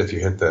red. If you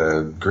hit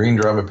the green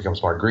drum, it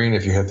becomes more green.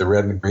 If you hit the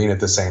red and green at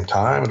the same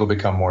time, it'll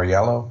become more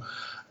yellow.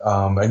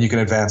 And you can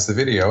advance the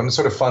video. And it's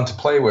sort of fun to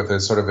play with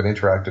as sort of an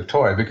interactive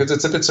toy, because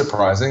it's a bit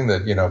surprising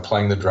that,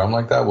 playing the drum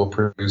like that will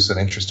produce an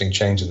interesting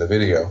change in the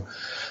video.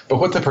 But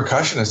what the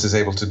percussionist is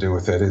able to do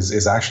with it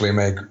is actually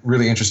make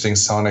really interesting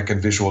sonic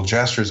and visual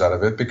gestures out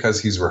of it,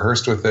 because he's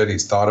rehearsed with it,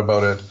 he's thought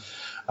about it.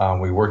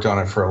 We worked on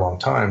it for a long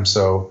time.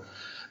 So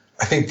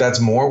I think that's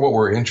more what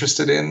we're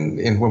interested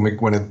in when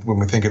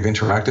we think of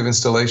interactive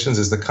installations,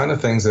 is the kind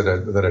of things that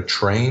a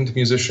trained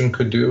musician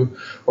could do,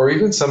 or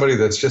even somebody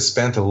that's just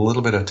spent a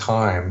little bit of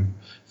time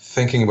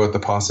thinking about the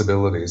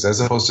possibilities,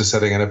 as opposed to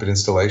setting up an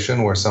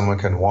installation where someone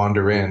can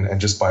wander in and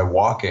just by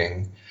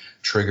walking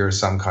trigger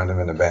some kind of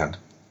an event.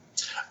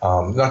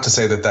 Not to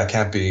say that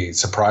can't be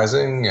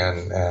surprising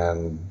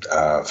and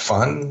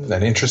fun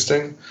and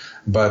interesting,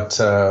 but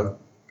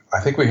I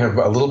think we have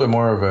a little bit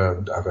more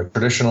of a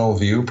traditional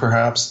view,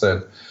 perhaps,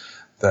 that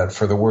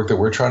for the work that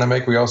we're trying to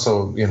make, we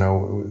also,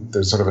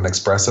 there's sort of an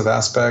expressive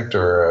aspect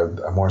or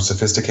a more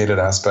sophisticated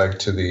aspect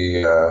to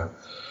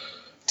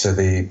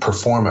the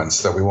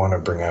performance that we want to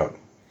bring out.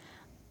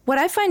 What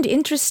I find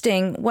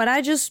interesting, what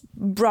I just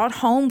brought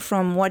home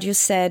from what you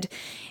said,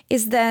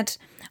 is that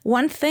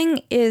one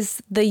thing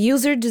is the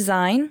user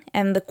design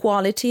and the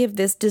quality of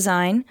this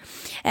design,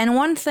 and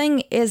one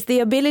thing is the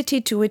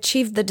ability to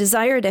achieve the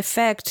desired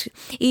effect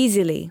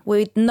easily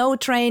with no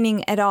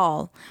training at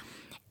all.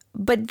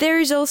 But there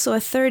is also a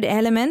third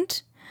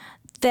element,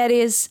 that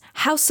is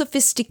how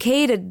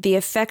sophisticated the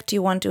effect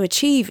you want to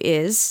achieve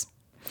is.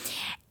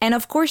 And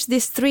of course,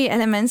 these 3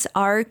 elements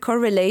are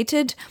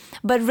correlated,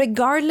 but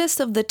regardless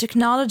of the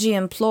technology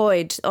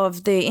employed,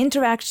 of the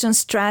interaction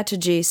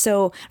strategy,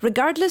 so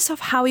regardless of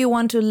how you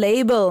want to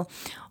label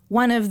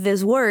one of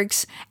these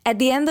works, at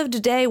the end of the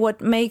day, what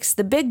makes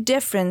the big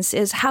difference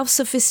is how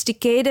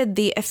sophisticated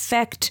the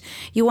effect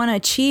you want to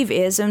achieve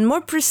is, and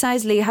more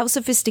precisely, how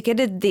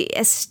sophisticated the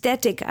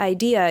aesthetic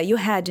idea you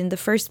had in the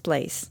first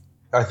place.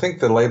 I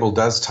think the label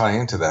does tie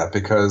into that,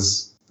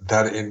 because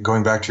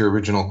going back to your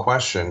original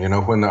question,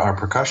 when our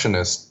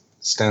percussionist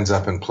stands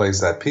up and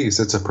plays that piece,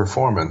 it's a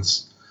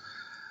performance.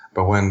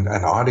 But when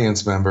an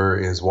audience member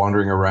is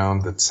wandering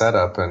around the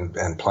setup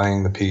and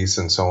playing the piece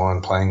and so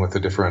on, playing with the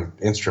different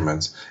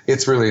instruments,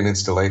 it's really an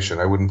installation.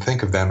 I wouldn't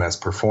think of them as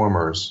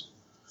performers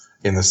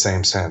in the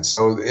same sense.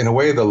 So in a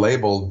way, the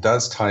label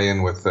does tie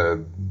in with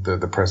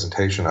the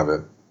presentation of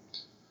it.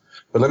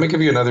 But let me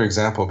give you another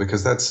example,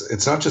 because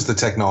it's not just the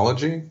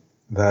technology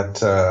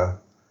that's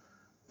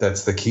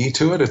the key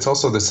to it. It's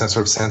also the sort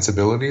of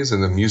sensibilities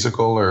and the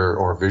musical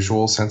or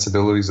visual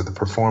sensibilities of the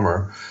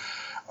performer.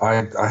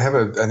 I have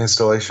an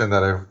installation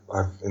that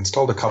I've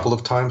installed a couple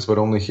of times, but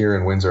only here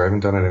in Windsor. I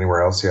haven't done it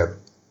anywhere else yet.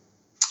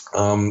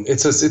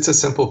 It's a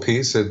simple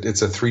piece.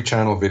 It's a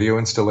 3-channel video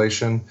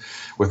installation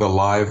with a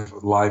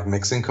live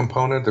mixing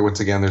component. Once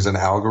again, there's an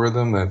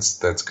algorithm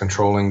that's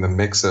controlling the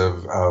mix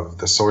of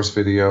the source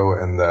video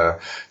and the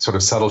sort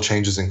of subtle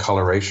changes in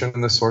coloration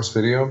in the source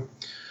video.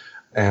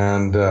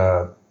 And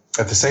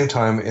at the same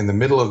time, in the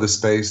middle of the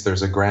space,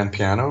 there's a grand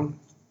piano.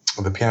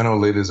 The piano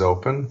lid is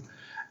open,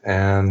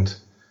 and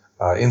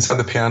inside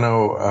the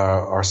piano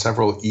are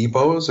several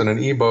EBOs, and an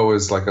EBO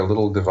is like a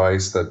little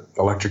device that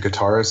electric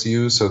guitarists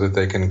use so that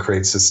they can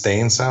create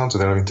sustained sounds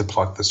without having to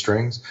pluck the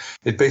strings.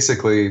 It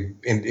basically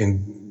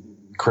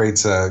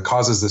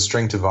causes the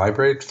string to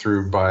vibrate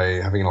by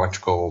having an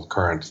electrical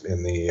current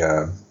in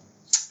the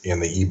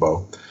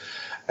EBO.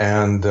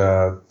 And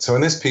so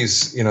in this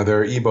piece,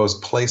 there are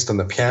EBOs placed on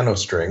the piano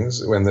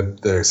strings when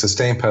the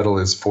sustain pedal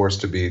is forced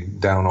to be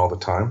down all the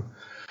time.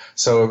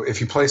 So if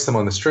you place them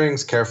on the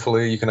strings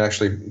carefully, you can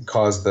actually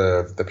cause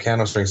the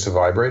piano strings to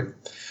vibrate.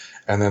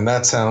 And then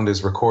that sound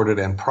is recorded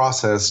and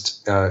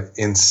processed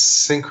in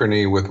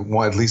synchrony with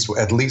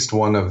at least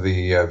one of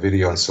the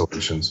video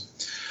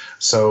installations.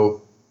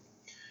 So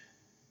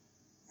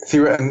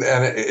in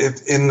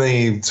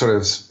the sort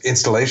of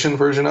installation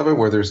version of it,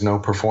 where there's no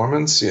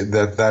performance,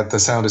 that the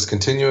sound is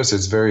continuous.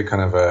 It's very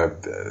kind of a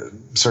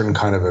certain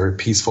kind of a very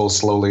peaceful,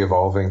 slowly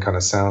evolving kind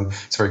of sound.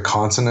 It's a very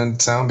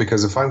consonant sound,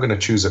 because if I'm going to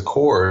choose a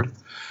chord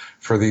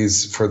for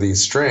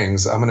these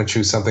strings, I'm going to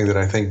choose something that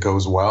I think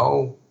goes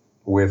well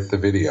with the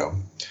video.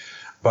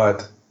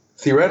 But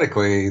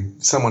theoretically,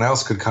 someone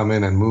else could come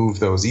in and move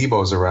those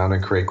EBOs around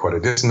and create quite a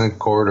dissonant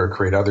chord or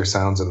create other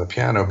sounds in the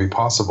piano. It'd be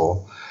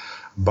possible,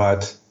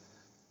 but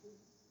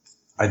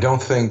I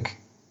don't think,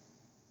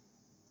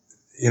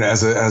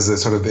 as a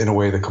sort of, in a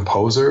way, the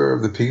composer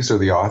of the piece or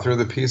the author of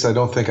the piece, I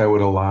don't think I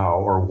would allow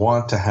or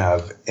want to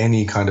have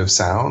any kind of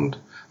sound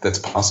that's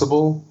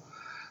possible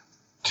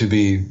to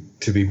be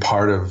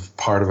part of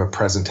a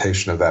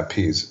presentation of that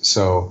piece.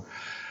 So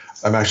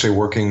I'm actually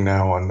working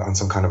now on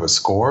some kind of a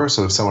score.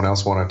 So if someone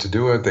else wanted to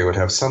do it, they would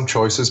have some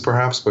choices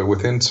perhaps, but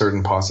within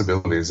certain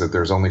possibilities, that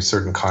there's only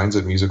certain kinds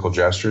of musical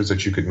gestures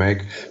that you could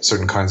make,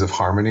 certain kinds of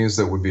harmonies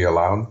that would be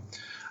allowed.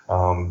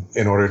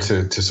 In order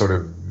to sort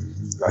of,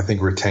 I think,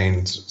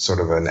 retain sort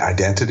of an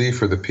identity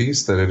for the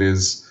piece, that it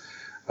is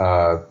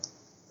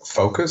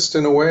focused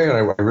in a way. And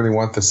I really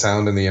want the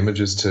sound and the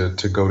images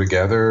to go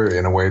together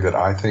in a way that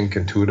I think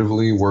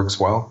intuitively works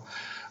well.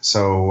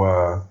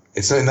 So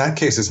it's in that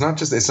case, it's not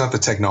the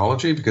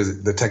technology,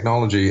 because the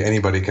technology,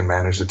 anybody can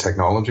manage the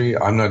technology.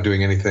 I'm not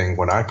doing anything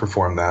when I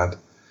perform that,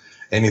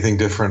 anything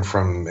different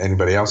from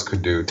anybody else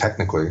could do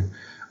technically.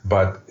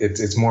 But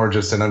it's more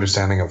just an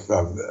understanding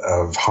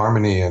of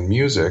harmony and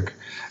music,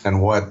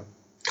 and what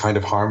kind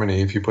of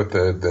harmony. If you put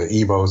the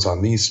EBOs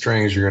on these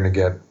strings, you're going to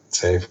get,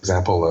 say, for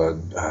example,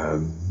 a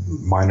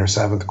minor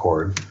 7th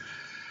chord.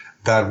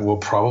 That will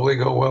probably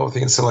go well with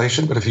the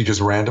installation. But if you just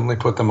randomly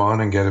put them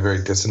on and get a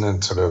very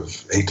dissonant sort of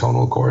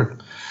atonal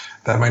chord,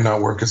 that might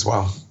not work as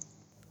well.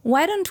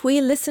 Why don't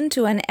we listen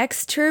to an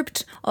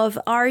excerpt of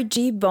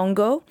R.G.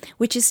 Bongo,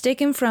 which is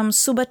taken from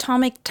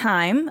Subatomic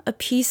Time, a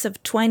piece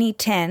of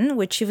 2010,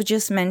 which you've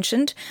just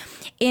mentioned,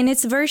 in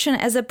its version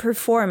as a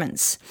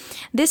performance.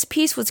 This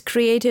piece was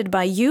created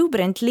by you,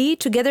 Brent Lee,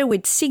 together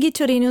with Sigi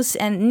Torinus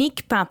and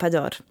Nick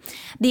Papador.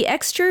 The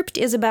excerpt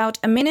is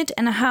about 1.5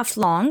 minutes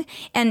long,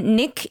 and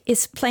Nick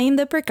is playing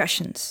the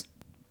percussions.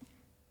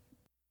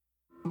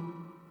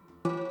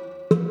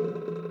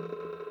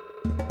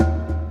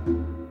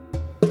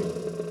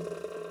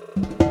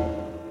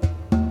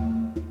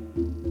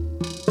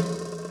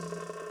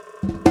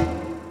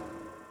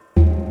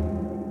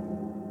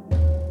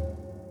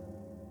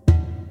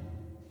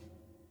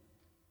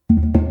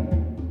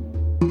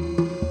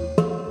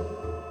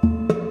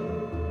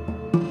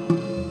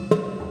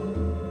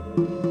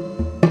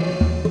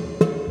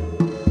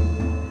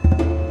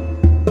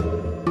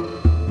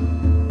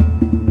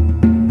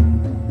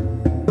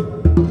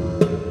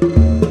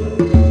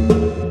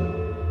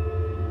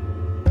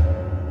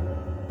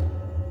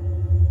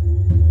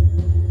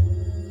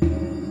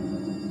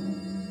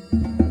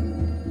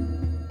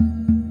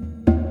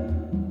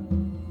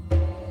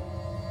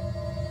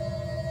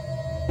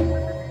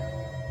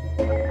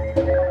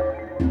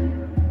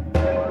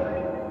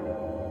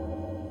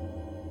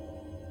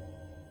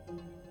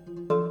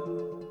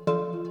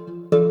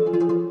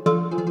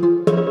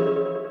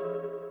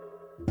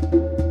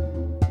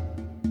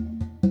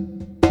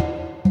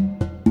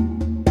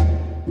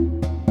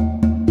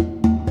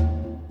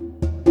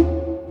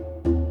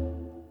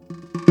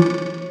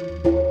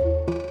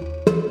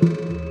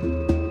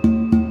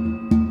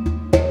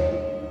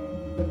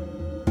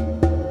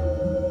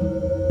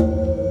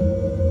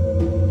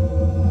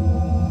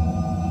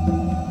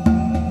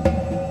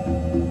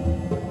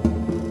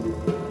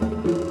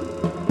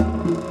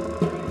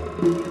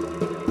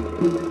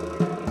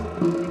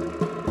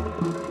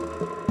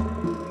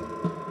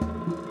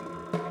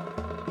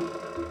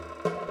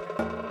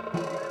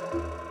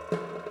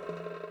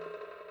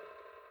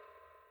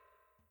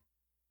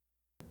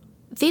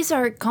 These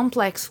are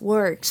complex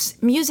works.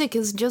 Music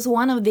is just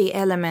one of the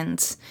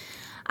elements.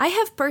 I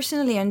have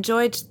personally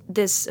enjoyed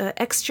this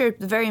excerpt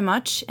very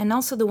much, and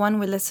also the one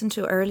we listened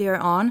to earlier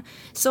on,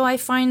 so I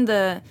find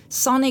the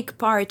sonic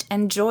part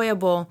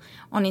enjoyable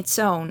on its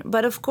own.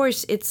 But of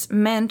course, it's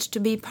meant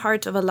to be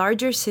part of a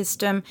larger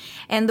system,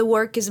 and the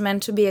work is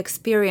meant to be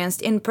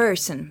experienced in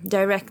person,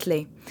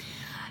 directly.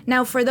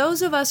 Now, for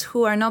those of us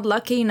who are not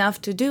lucky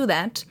enough to do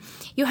that,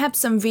 you have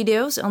some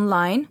videos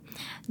online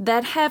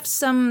that have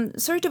some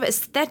sort of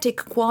aesthetic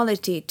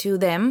quality to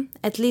them.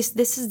 At least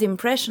this is the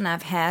impression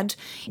I've had.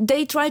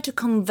 They try to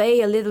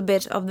convey a little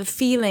bit of the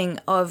feeling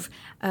of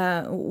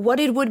what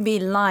it would be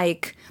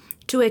like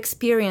to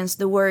experience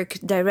the work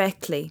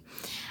directly.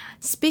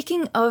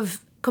 Speaking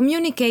of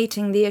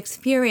communicating the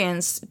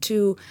experience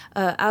to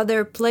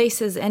other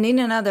places and in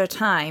another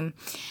time,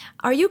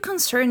 are you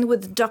concerned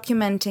with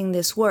documenting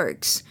these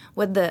works,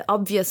 with the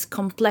obvious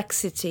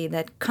complexity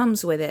that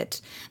comes with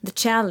it, the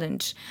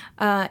challenge,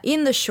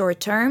 in the short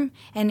term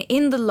and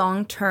in the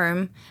long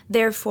term?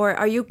 Therefore,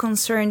 are you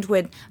concerned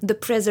with the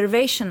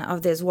preservation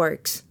of these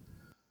works?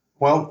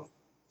 Well,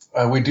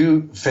 we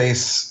do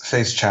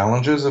face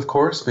challenges, of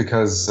course,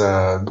 because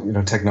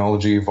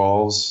technology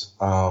evolves.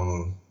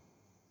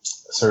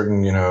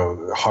 Certain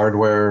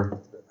hardware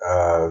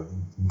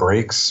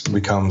breaks,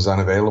 becomes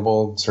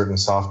unavailable. Certain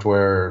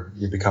software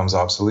becomes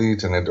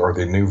obsolete, or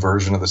the new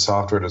version of the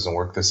software doesn't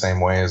work the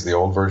same way as the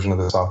old version of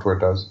the software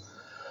does.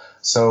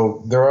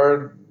 So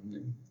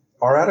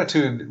our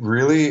attitude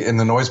really in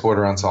the Noise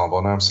Border Ensemble,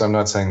 and I'm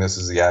not saying this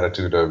is the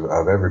attitude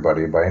of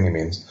everybody by any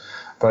means,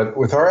 but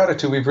with our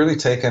attitude, we've really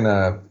taken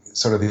a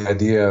sort of the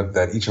idea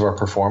that each of our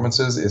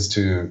performances is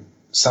to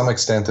some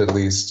extent at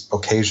least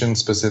occasion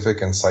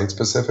specific and site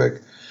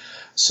specific.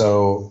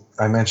 So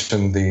I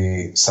mentioned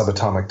the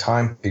subatomic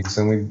time piece,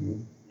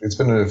 and it's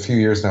been a few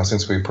years now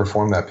since we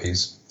performed that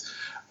piece.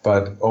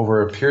 But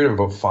over a period of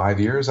about 5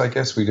 years, I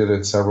guess, we did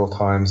it several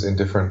times in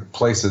different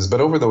places.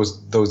 But over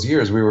those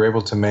years, we were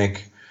able to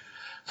make,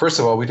 first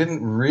of all, we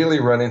didn't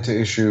really run into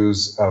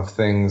issues of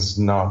things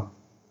not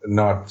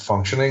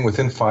functioning.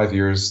 Within 5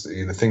 years,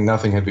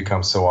 nothing had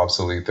become so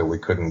obsolete that we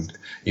couldn't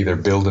either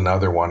build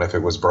another one if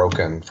it was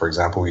broken. For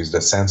example, we used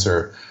a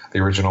sensor. The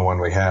original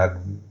one we had,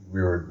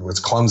 it was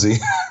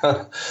clumsy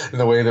in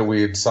the way that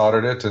we had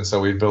soldered it, and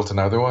so we built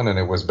another one, and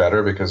it was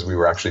better because we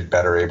were actually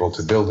better able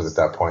to build it at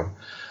that point.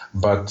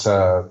 But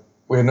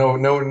we had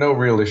no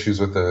real issues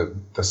with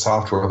the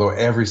software, although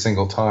every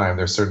single time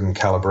there's certain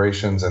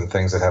calibrations and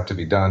things that have to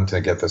be done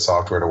to get the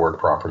software to work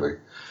properly.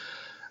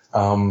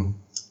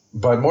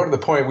 But more to the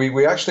point,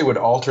 we actually would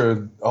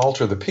alter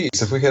the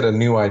piece if we had a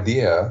new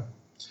idea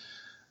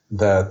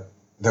that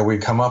we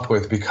come up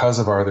with because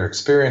of our other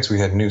experience. We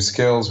had new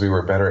skills. We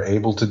were better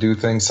able to do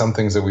things. Some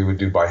things that we would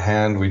do by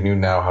hand, we knew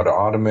now how to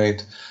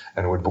automate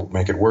and would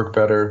make it work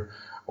better,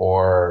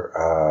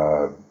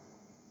 or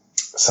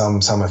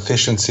some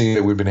efficiency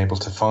that we've been able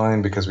to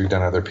find because we've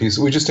done other pieces.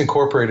 We just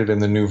incorporated in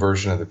the new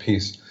version of the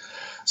piece.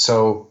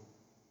 So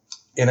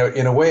in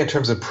a way, in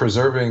terms of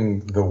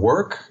preserving the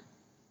work,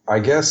 I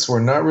guess we're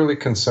not really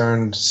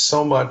concerned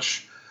so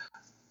much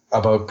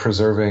about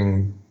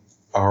preserving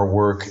our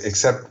work,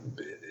 except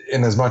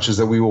in as much as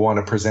that we will want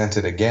to present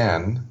it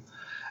again,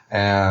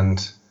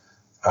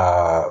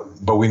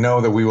 but we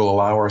know that we will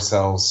allow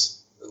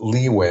ourselves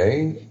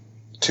leeway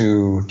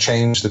to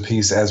change the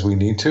piece as we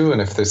need to,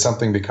 and if there's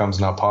something becomes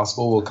not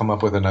possible, we'll come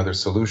up with another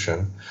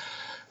solution.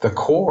 The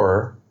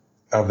core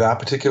of that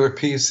particular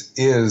piece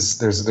is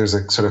there's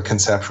a sort of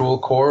conceptual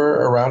core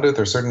around it.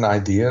 There's certain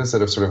ideas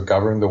that have sort of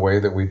governed the way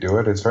that we do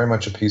it. It's very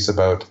much a piece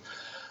about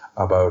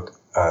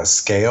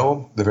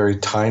scale, the very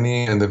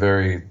tiny and the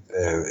very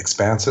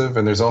expansive,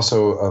 and there's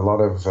also a lot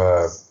of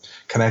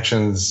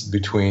connections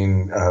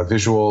between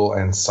visual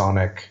and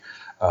sonic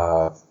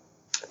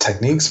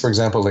techniques. For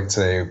example, for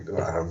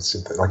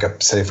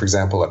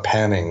example, a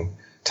panning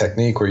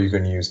technique where you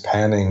can use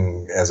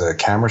panning as a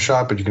camera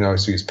shot, but you can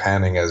also use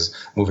panning as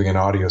moving an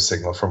audio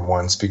signal from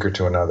one speaker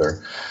to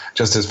another,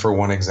 just as for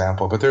one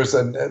example. But there's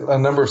a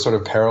number of sort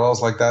of parallels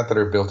like that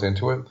are built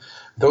into it.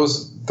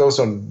 Those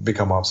don't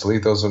become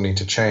obsolete. Those don't need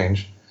to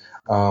change.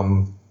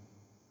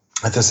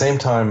 At the same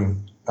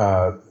time,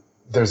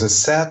 there's a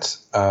set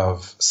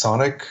of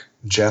sonic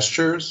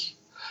gestures.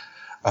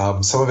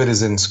 Some of it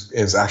is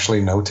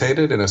actually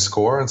notated in a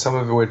score, and some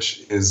of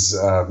which is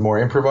more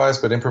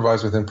improvised, but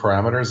improvised within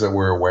parameters that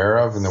we're aware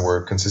of and that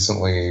we're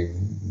consistently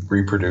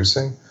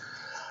reproducing.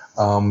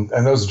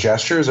 And those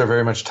gestures are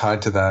very much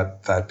tied to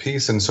that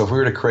piece. And so if we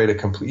were to create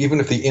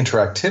even if the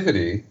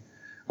interactivity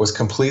was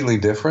completely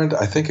different,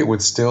 I think it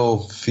would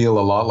still feel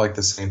a lot like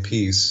the same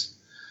piece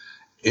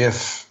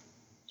if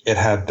it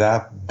had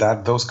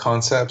those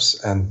concepts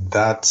and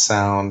that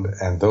sound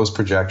and those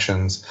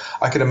projections.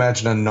 I could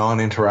imagine a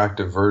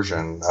non-interactive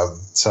version of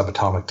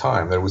Subatomic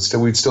Time that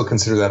we'd still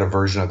consider that a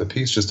version of the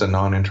piece, just a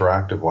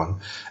non-interactive one.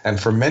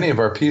 And for many of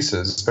our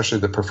pieces, especially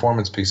the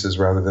performance pieces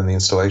rather than the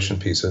installation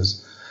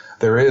pieces,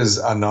 there is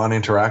a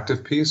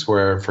non-interactive piece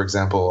where, for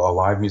example, a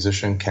live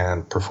musician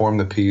can perform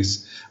the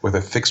piece with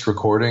a fixed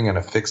recording and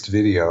a fixed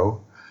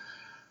video,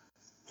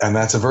 and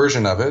that's a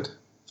version of it.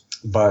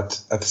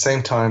 But at the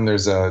same time,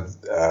 there's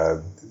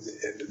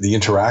the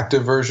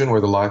interactive version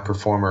where the live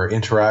performer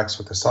interacts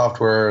with the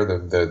software,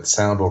 the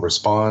sound will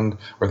respond,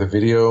 or the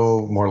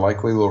video more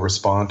likely will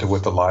respond to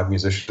what the live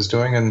musician is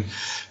doing. And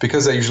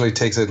because that usually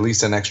takes at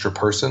least an extra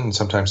person,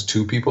 sometimes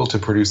two people, to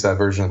produce that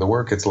version of the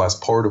work, it's less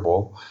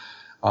portable.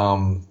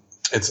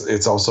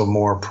 It's also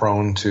more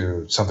prone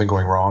to something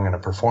going wrong in a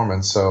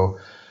performance. So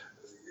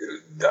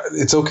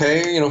it's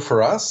okay,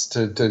 for us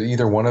to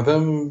either one of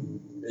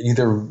them,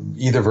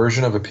 either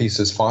version of a piece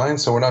is fine.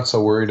 So we're not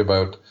so worried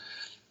about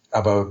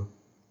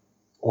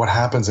what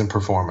happens in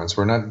performance.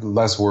 We're not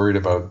less worried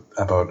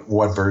about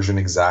what version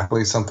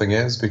exactly something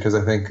is, because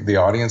I think the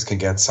audience can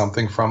get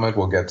something from it.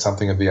 We'll get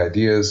something of the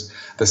ideas.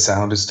 The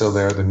sound is still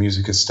there. The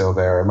music is still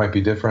there. It might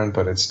be different,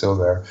 but it's still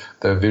there.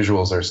 The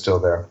visuals are still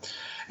there.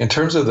 In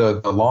terms of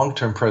the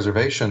long-term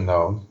preservation,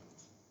 though,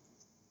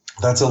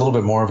 that's a little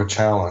bit more of a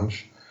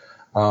challenge.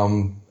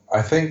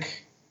 I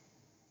think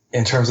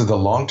in terms of the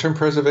long-term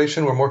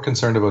preservation, we're more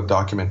concerned about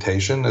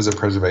documentation as a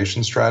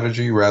preservation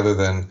strategy rather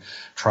than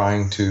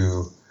trying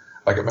to,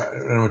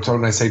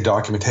 when I say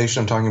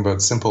documentation, I'm talking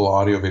about simple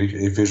audio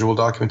visual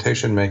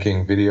documentation,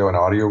 making video and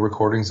audio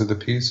recordings of the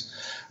piece.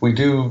 We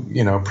do,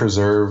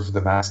 preserve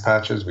the mask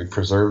patches. We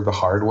preserve the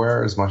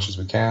hardware as much as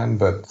we can.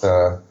 But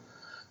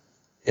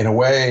in a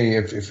way,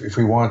 if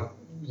we want,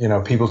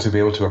 people to be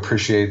able to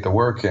appreciate the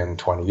work in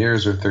 20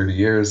 years or 30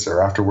 years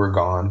or after we're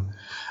gone,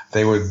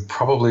 they would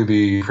probably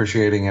be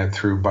appreciating it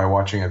by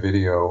watching a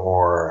video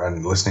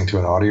and listening to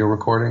an audio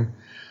recording.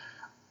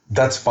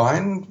 That's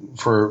fine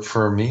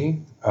for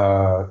me.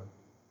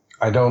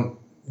 I don't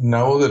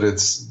know that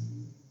it's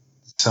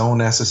so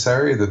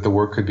necessary that the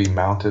work could be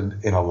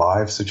mounted in a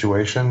live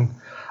situation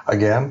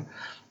again.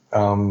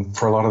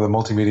 For a lot of the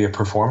multimedia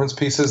performance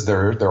pieces,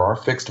 there are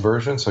fixed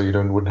versions, so you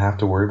wouldn't have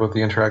to worry about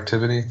the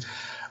interactivity.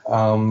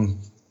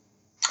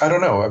 I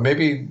don't know.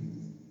 Maybe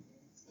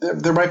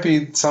there might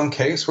be some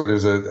case where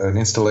there's an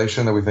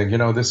installation that we think,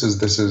 this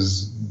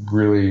is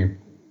really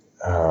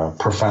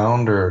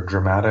profound or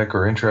dramatic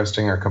or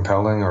interesting or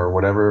compelling or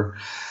whatever,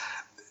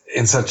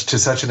 to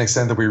such an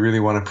extent that we really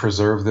want to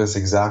preserve this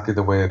exactly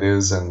the way it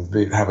is and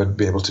have it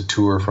be able to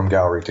tour from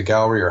gallery to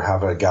gallery, or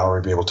have a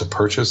gallery be able to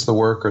purchase the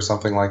work or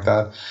something like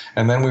that.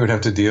 And then we would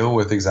have to deal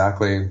with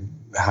exactly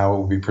how it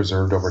will be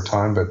preserved over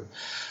time. But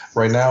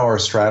right now, our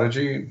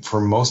strategy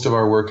for most of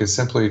our work is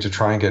simply to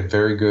try and get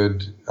very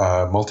good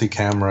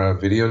multi-camera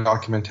video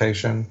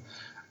documentation,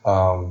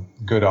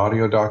 good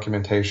audio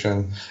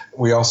documentation.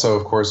 We also,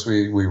 of course,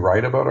 we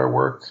write about our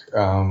work,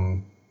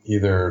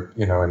 either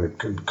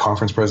in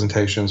conference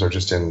presentations or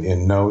just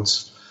in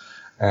notes,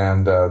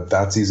 and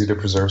that's easy to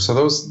preserve.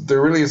 So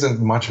there really isn't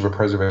much of a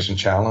preservation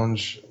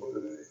challenge.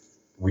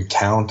 We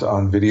count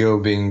on video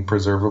being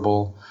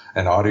preservable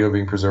and audio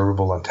being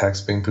preservable and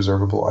text being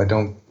preservable.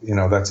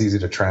 That's easy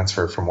to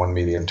transfer from one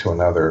medium to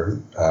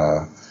another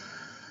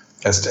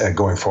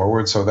going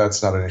forward. So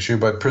that's not an issue.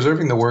 But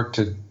preserving the work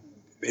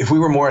if we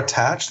were more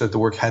attached that the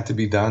work had to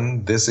be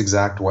done this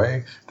exact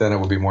way, then it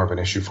would be more of an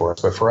issue for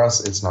us. But for us,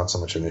 it's not so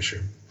much an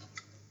issue.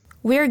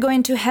 We're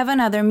going to have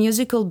another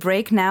musical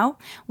break now.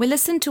 We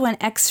listen to an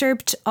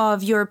excerpt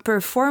of your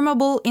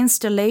performable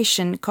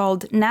installation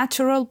called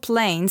Natural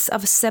Planes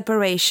of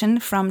Separation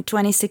from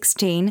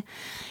 2016.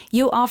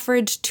 You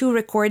offered 2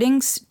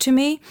 recordings to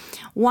me,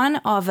 one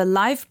of a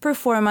live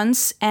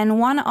performance and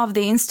one of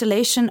the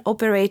installation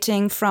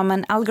operating from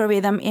an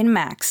algorithm in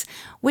Max,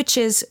 which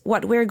is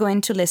what we're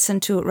going to listen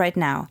to right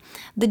now.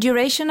 The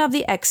duration of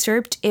the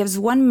excerpt is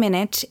 1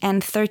 minute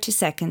and 30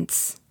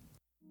 seconds.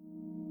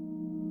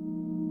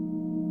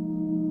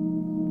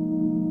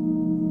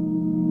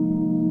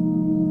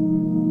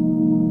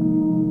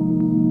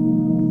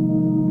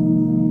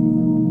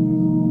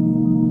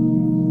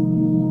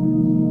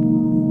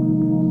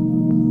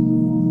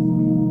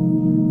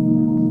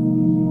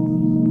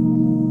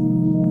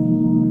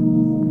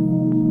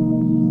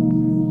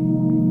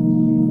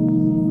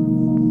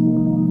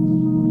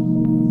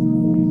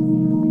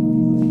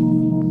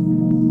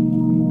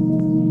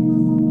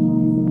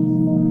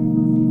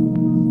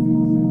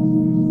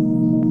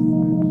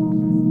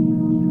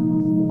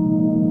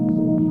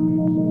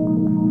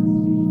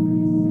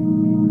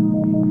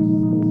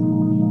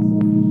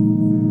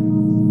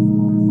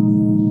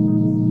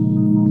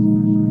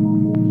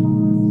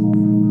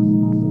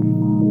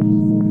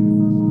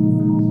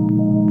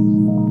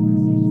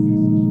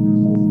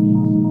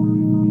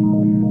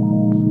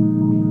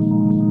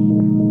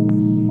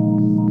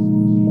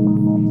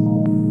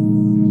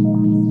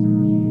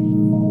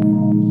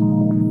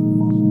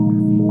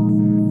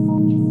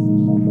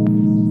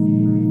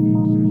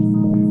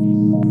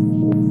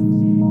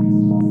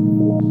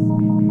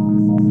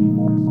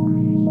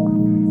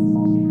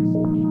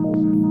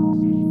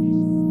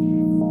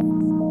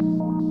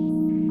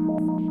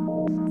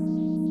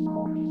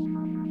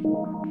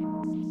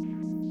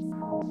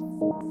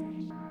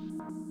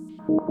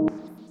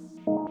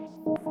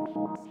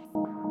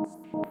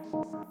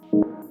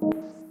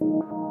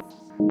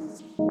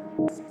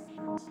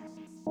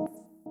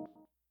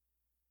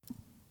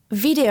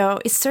 Video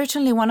is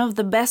certainly one of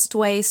the best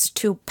ways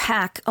to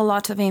pack a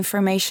lot of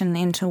information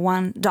into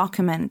one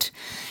document.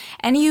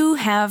 And you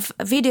have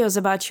videos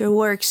about your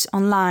works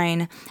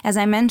online, as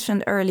I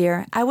mentioned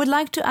earlier. I would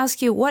like to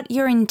ask you what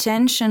your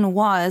intention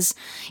was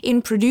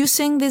in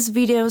producing these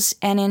videos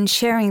and in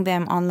sharing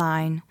them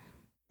online.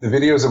 The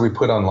videos that we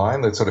put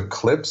online, that sort of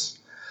clips,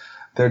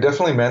 they're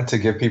definitely meant to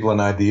give people an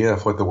idea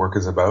of what the work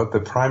is about. The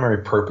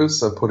primary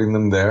purpose of putting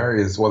them there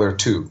is, well, there are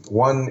two.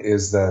 One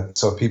is that,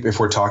 so people, if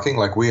we're talking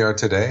like we are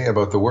today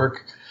about the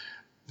work,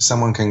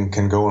 someone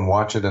can go and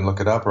watch it and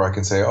look it up, or I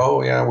can say,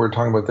 oh yeah, we're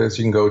talking about this.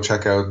 You can go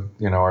check out,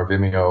 our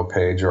Vimeo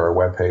page or our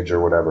web page or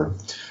whatever,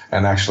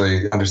 and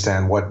actually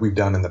understand what we've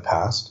done in the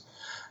past.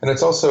 And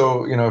it's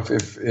also,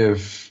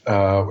 if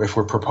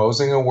we're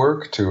proposing a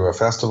work to a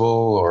festival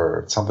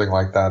or something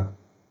like that,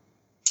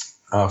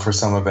 for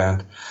some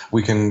event,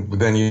 we can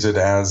then use it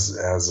as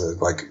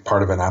like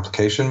part of an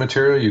application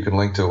material. You can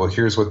link to, well,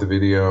 here's what the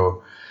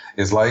video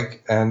is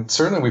like. And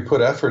certainly we put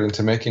effort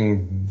into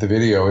making the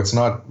video. It's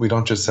not, we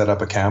don't just set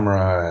up a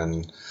camera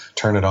and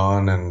turn it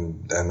on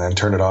and then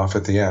turn it off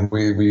at the end.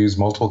 We use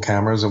multiple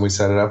cameras and we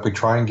set it up. We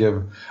try and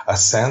give a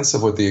sense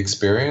of what the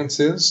experience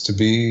is to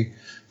be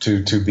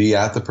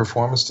at the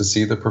performance, to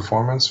see the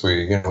performance.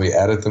 We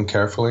edit them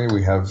carefully.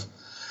 We have,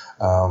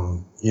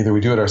 either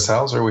we do it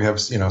ourselves or we have,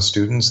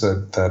 students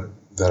that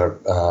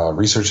are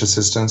research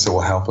assistants that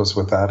will help us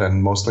with that.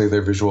 And mostly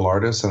they're visual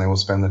artists and they will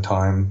spend the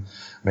time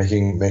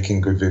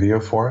making good video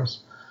for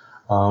us.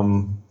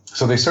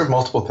 So they serve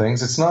multiple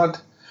things. It's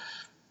not,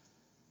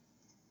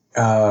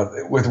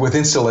 with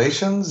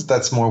installations,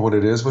 that's more what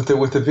it is. With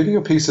the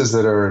video pieces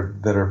that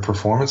are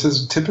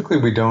performances, typically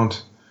we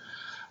don't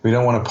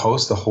want to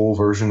post the whole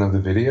version of the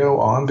video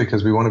on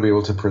because we want to be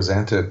able to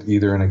present it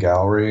either in a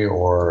gallery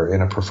or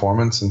in a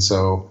performance. And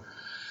so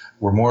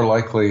we're more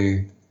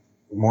likely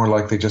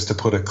just to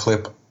put a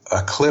clip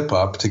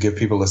up to give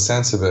people a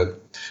sense of it.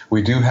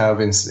 We do have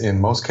in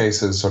most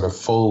cases sort of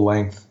full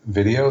length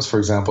videos. For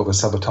example, the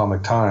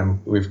Subatomic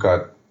Time, we've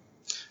got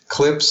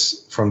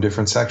clips from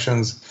different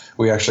sections.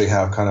 We actually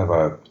have kind of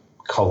a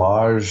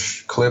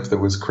collage clip that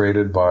was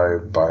created by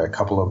a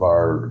couple of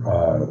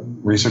our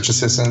research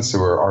assistants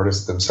who are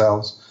artists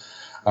themselves,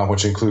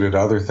 which included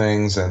other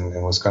things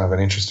and was kind of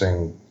an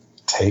interesting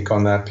take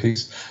on that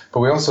piece.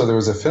 But there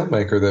was a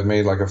filmmaker that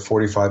made like a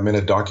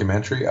 45-minute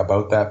documentary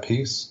about that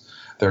piece.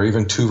 There are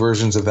even two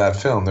versions of that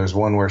film. There's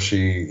one where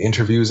she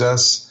interviews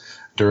us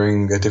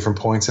at different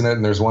points in it,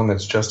 and there's one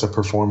that's just a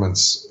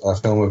performance, a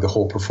film of the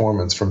whole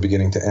performance from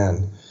beginning to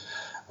end.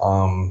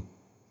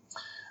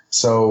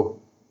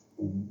 So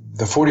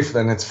the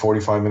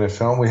 45-minute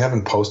film, we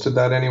haven't posted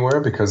that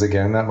anywhere because,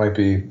 again, that might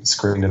be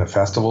screened in a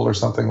festival or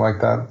something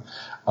like that.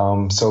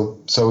 So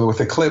with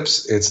the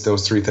clips, it's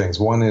those three things.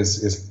 One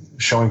is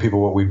showing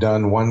people what we've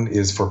done. One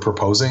is for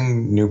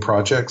proposing new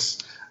projects,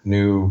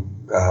 new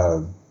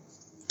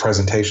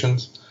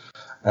presentations.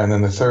 And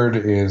then the third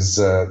is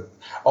the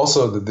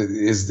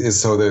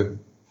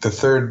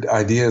third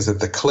idea is that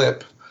the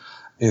clip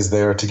is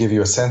there to give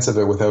you a sense of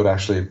it without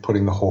actually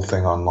putting the whole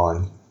thing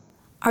online.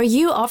 Are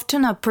you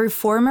often a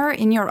performer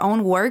in your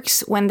own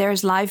works when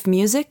there's live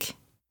music?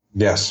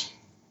 Yes.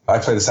 I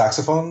play the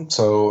saxophone,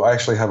 so I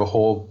actually have a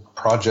whole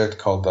project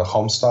called the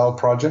Homestyle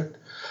Project,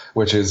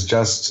 which is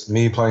just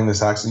me playing the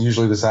saxophone,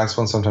 usually the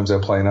saxophone. Sometimes I'll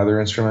play another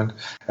instrument,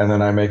 and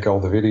then I make all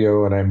the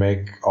video and I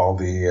make all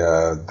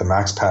the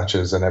max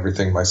patches and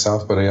everything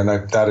myself. But I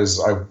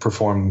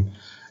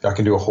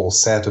can do a whole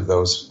set of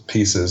those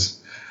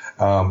pieces.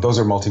 Those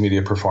are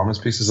multimedia performance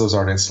pieces. Those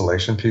aren't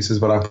installation pieces,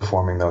 but I'm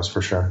performing those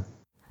for sure.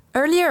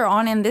 Earlier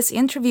on in this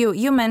interview,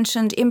 you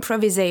mentioned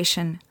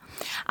improvisation.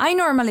 I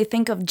normally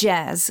think of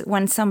jazz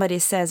when somebody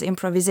says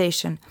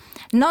improvisation.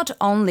 Not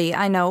only,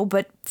 I know,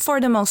 but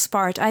for the most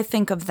part, I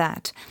think of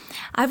that.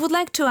 I would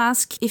like to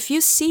ask if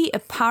you see a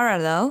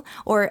parallel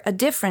or a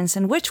difference,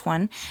 in which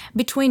one,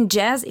 between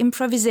jazz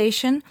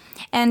improvisation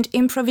and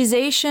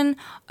improvisation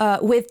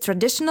with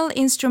traditional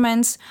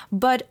instruments,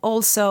 but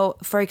also,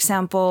 for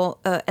example,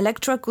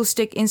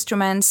 electroacoustic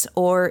instruments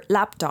or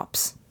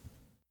laptops.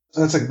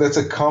 That's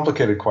a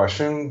complicated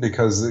question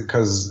because it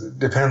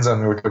depends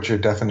on what your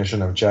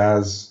definition of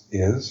jazz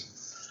is.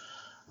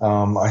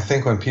 I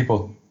think when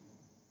people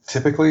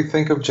typically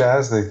think of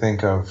jazz, they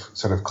think of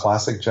sort of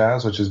classic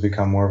jazz, which has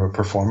become more of a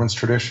performance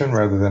tradition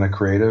rather than a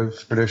creative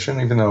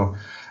tradition, even though,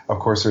 of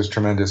course, there's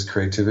tremendous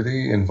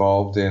creativity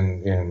involved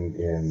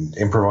in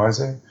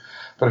improvising.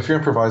 But if you're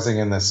improvising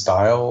in the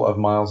style of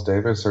Miles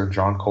Davis or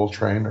John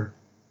Coltrane or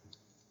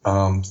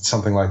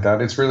something like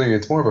that, it's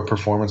more of a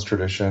performance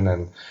tradition.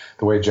 And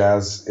the way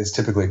jazz is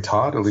typically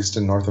taught, at least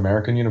in North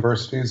American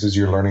universities, is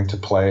you're learning to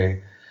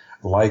play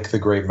like the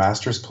great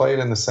masters played,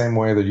 in the same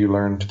way that you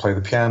learn to play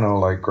the piano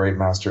like great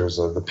masters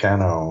of the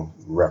piano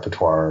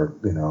repertoire,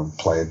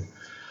 played.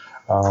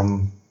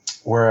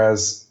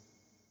 Whereas,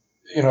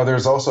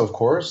 there's also, of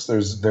course,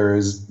 there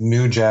is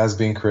new jazz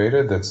being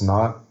created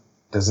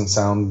doesn't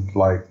sound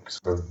like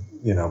sort of,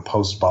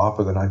 post-bop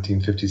of the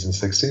 1950s and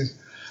 60s.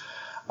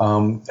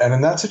 And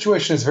in that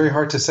situation, it's very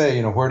hard to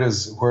say, where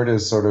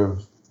does sort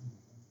of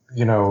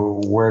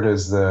where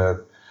does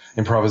the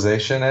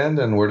improvisation end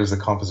and where does the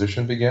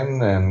composition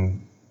begin?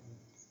 And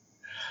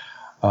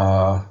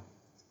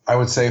I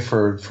would say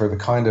for the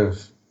kind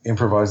of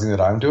improvising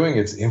that I'm doing,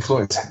 it's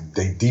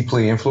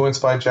deeply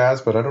influenced by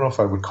jazz, but I don't know if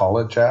I would call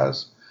it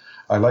jazz.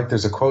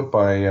 There's a quote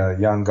by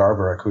Jan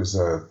Garbarek, who's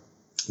a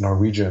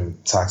Norwegian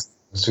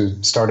saxophonist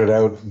who started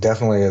out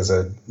definitely as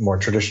a more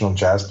traditional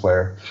jazz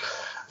player,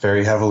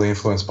 very heavily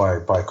influenced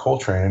by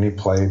Coltrane, and he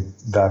played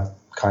that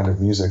kind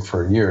of music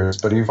for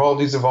years. But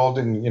he's evolved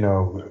in,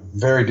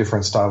 very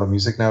different style of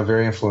music now,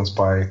 very influenced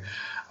by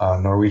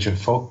Norwegian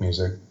folk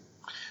music.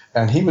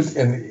 And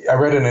I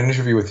read in an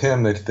interview with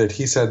him that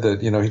he said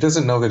that, he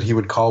doesn't know that he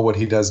would call what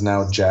he does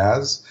now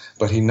jazz,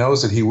 but he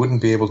knows that he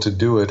wouldn't be able to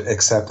do it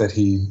except that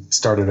he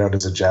started out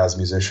as a jazz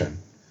musician.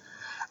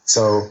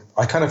 So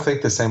I kind of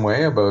think the same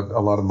way about a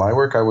lot of my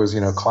work. I was,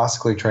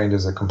 classically trained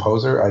as a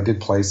composer. I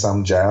did play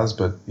some jazz,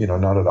 but,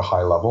 not at a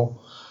high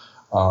level.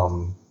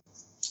 So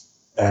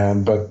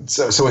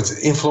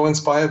it's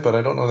influenced by it, but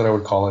I don't know that I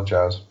would call it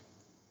jazz.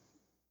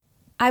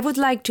 I would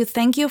like to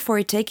thank you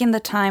for taking the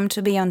time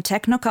to be on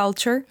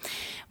Technoculture.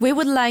 We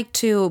would like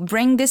to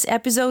bring this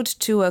episode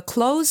to a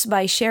close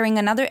by sharing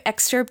another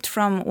excerpt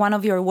from one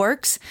of your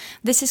works.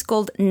 This is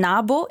called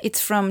Nabo. It's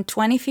from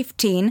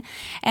 2015,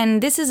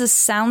 and this is a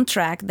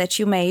soundtrack that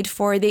you made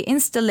for the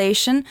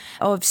installation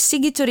of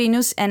Siggy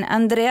Torinus and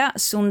Andrea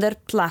Sunder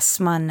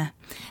Plasman.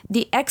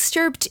 The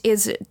excerpt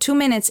is 2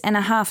 minutes and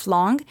a half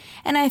long,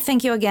 and I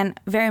thank you again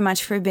very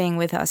much for being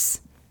with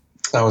us.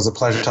 That was a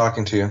pleasure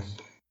talking to you.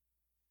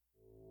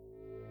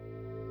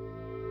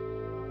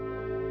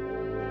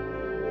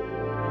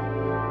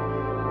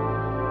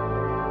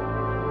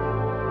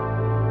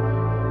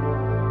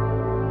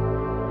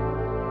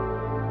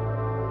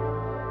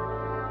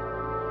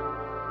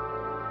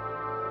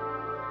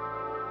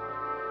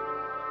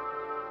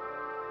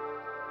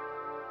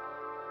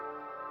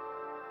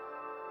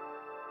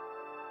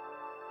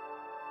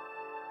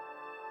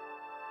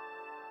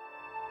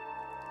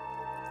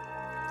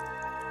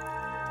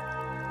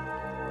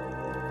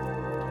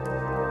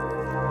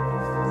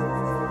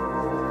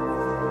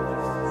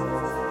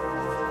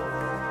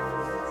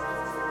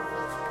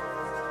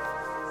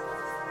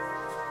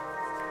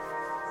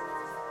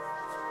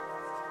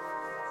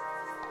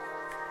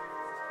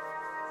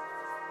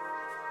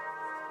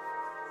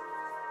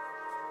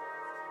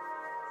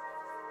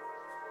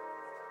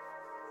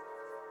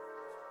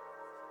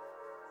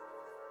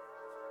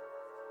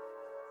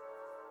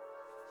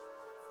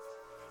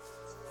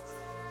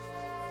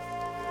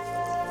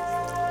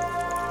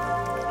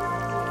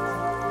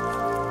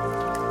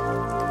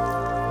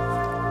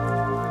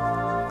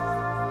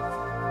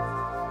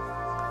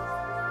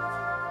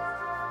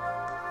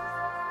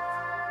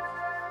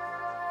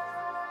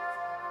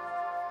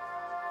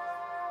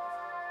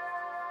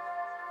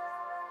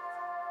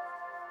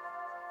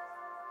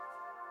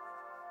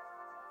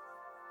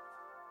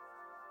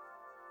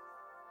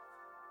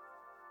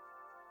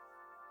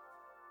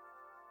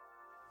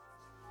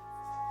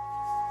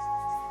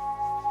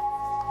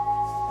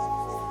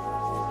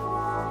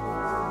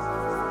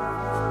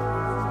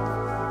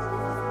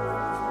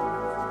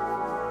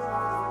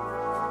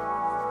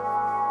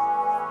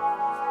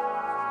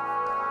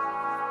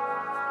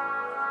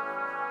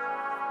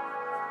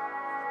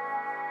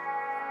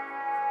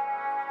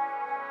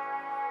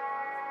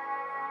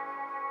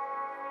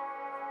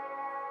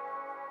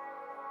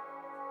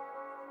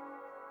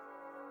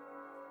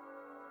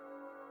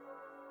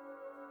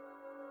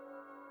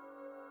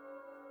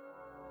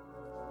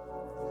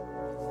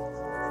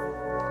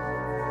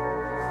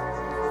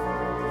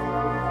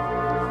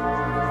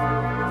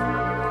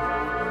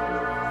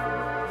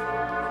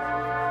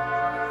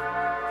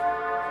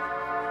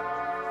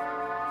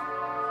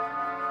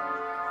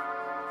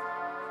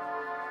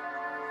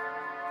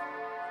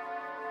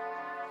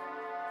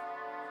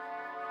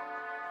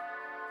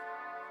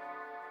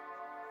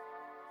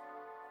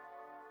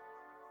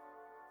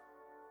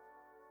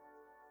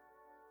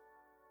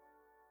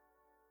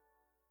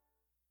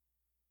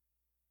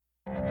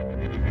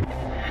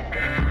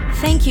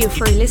 Thank you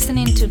for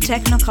listening to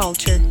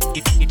Technoculture.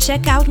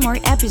 Check out more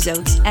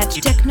episodes at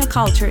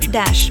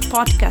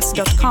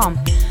technoculture-podcast.com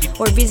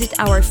or visit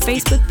our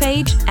Facebook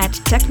page at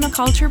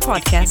Technoculture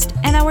Podcast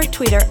and our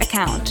Twitter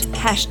account,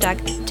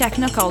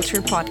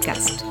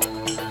 #TechnoculturePodcast.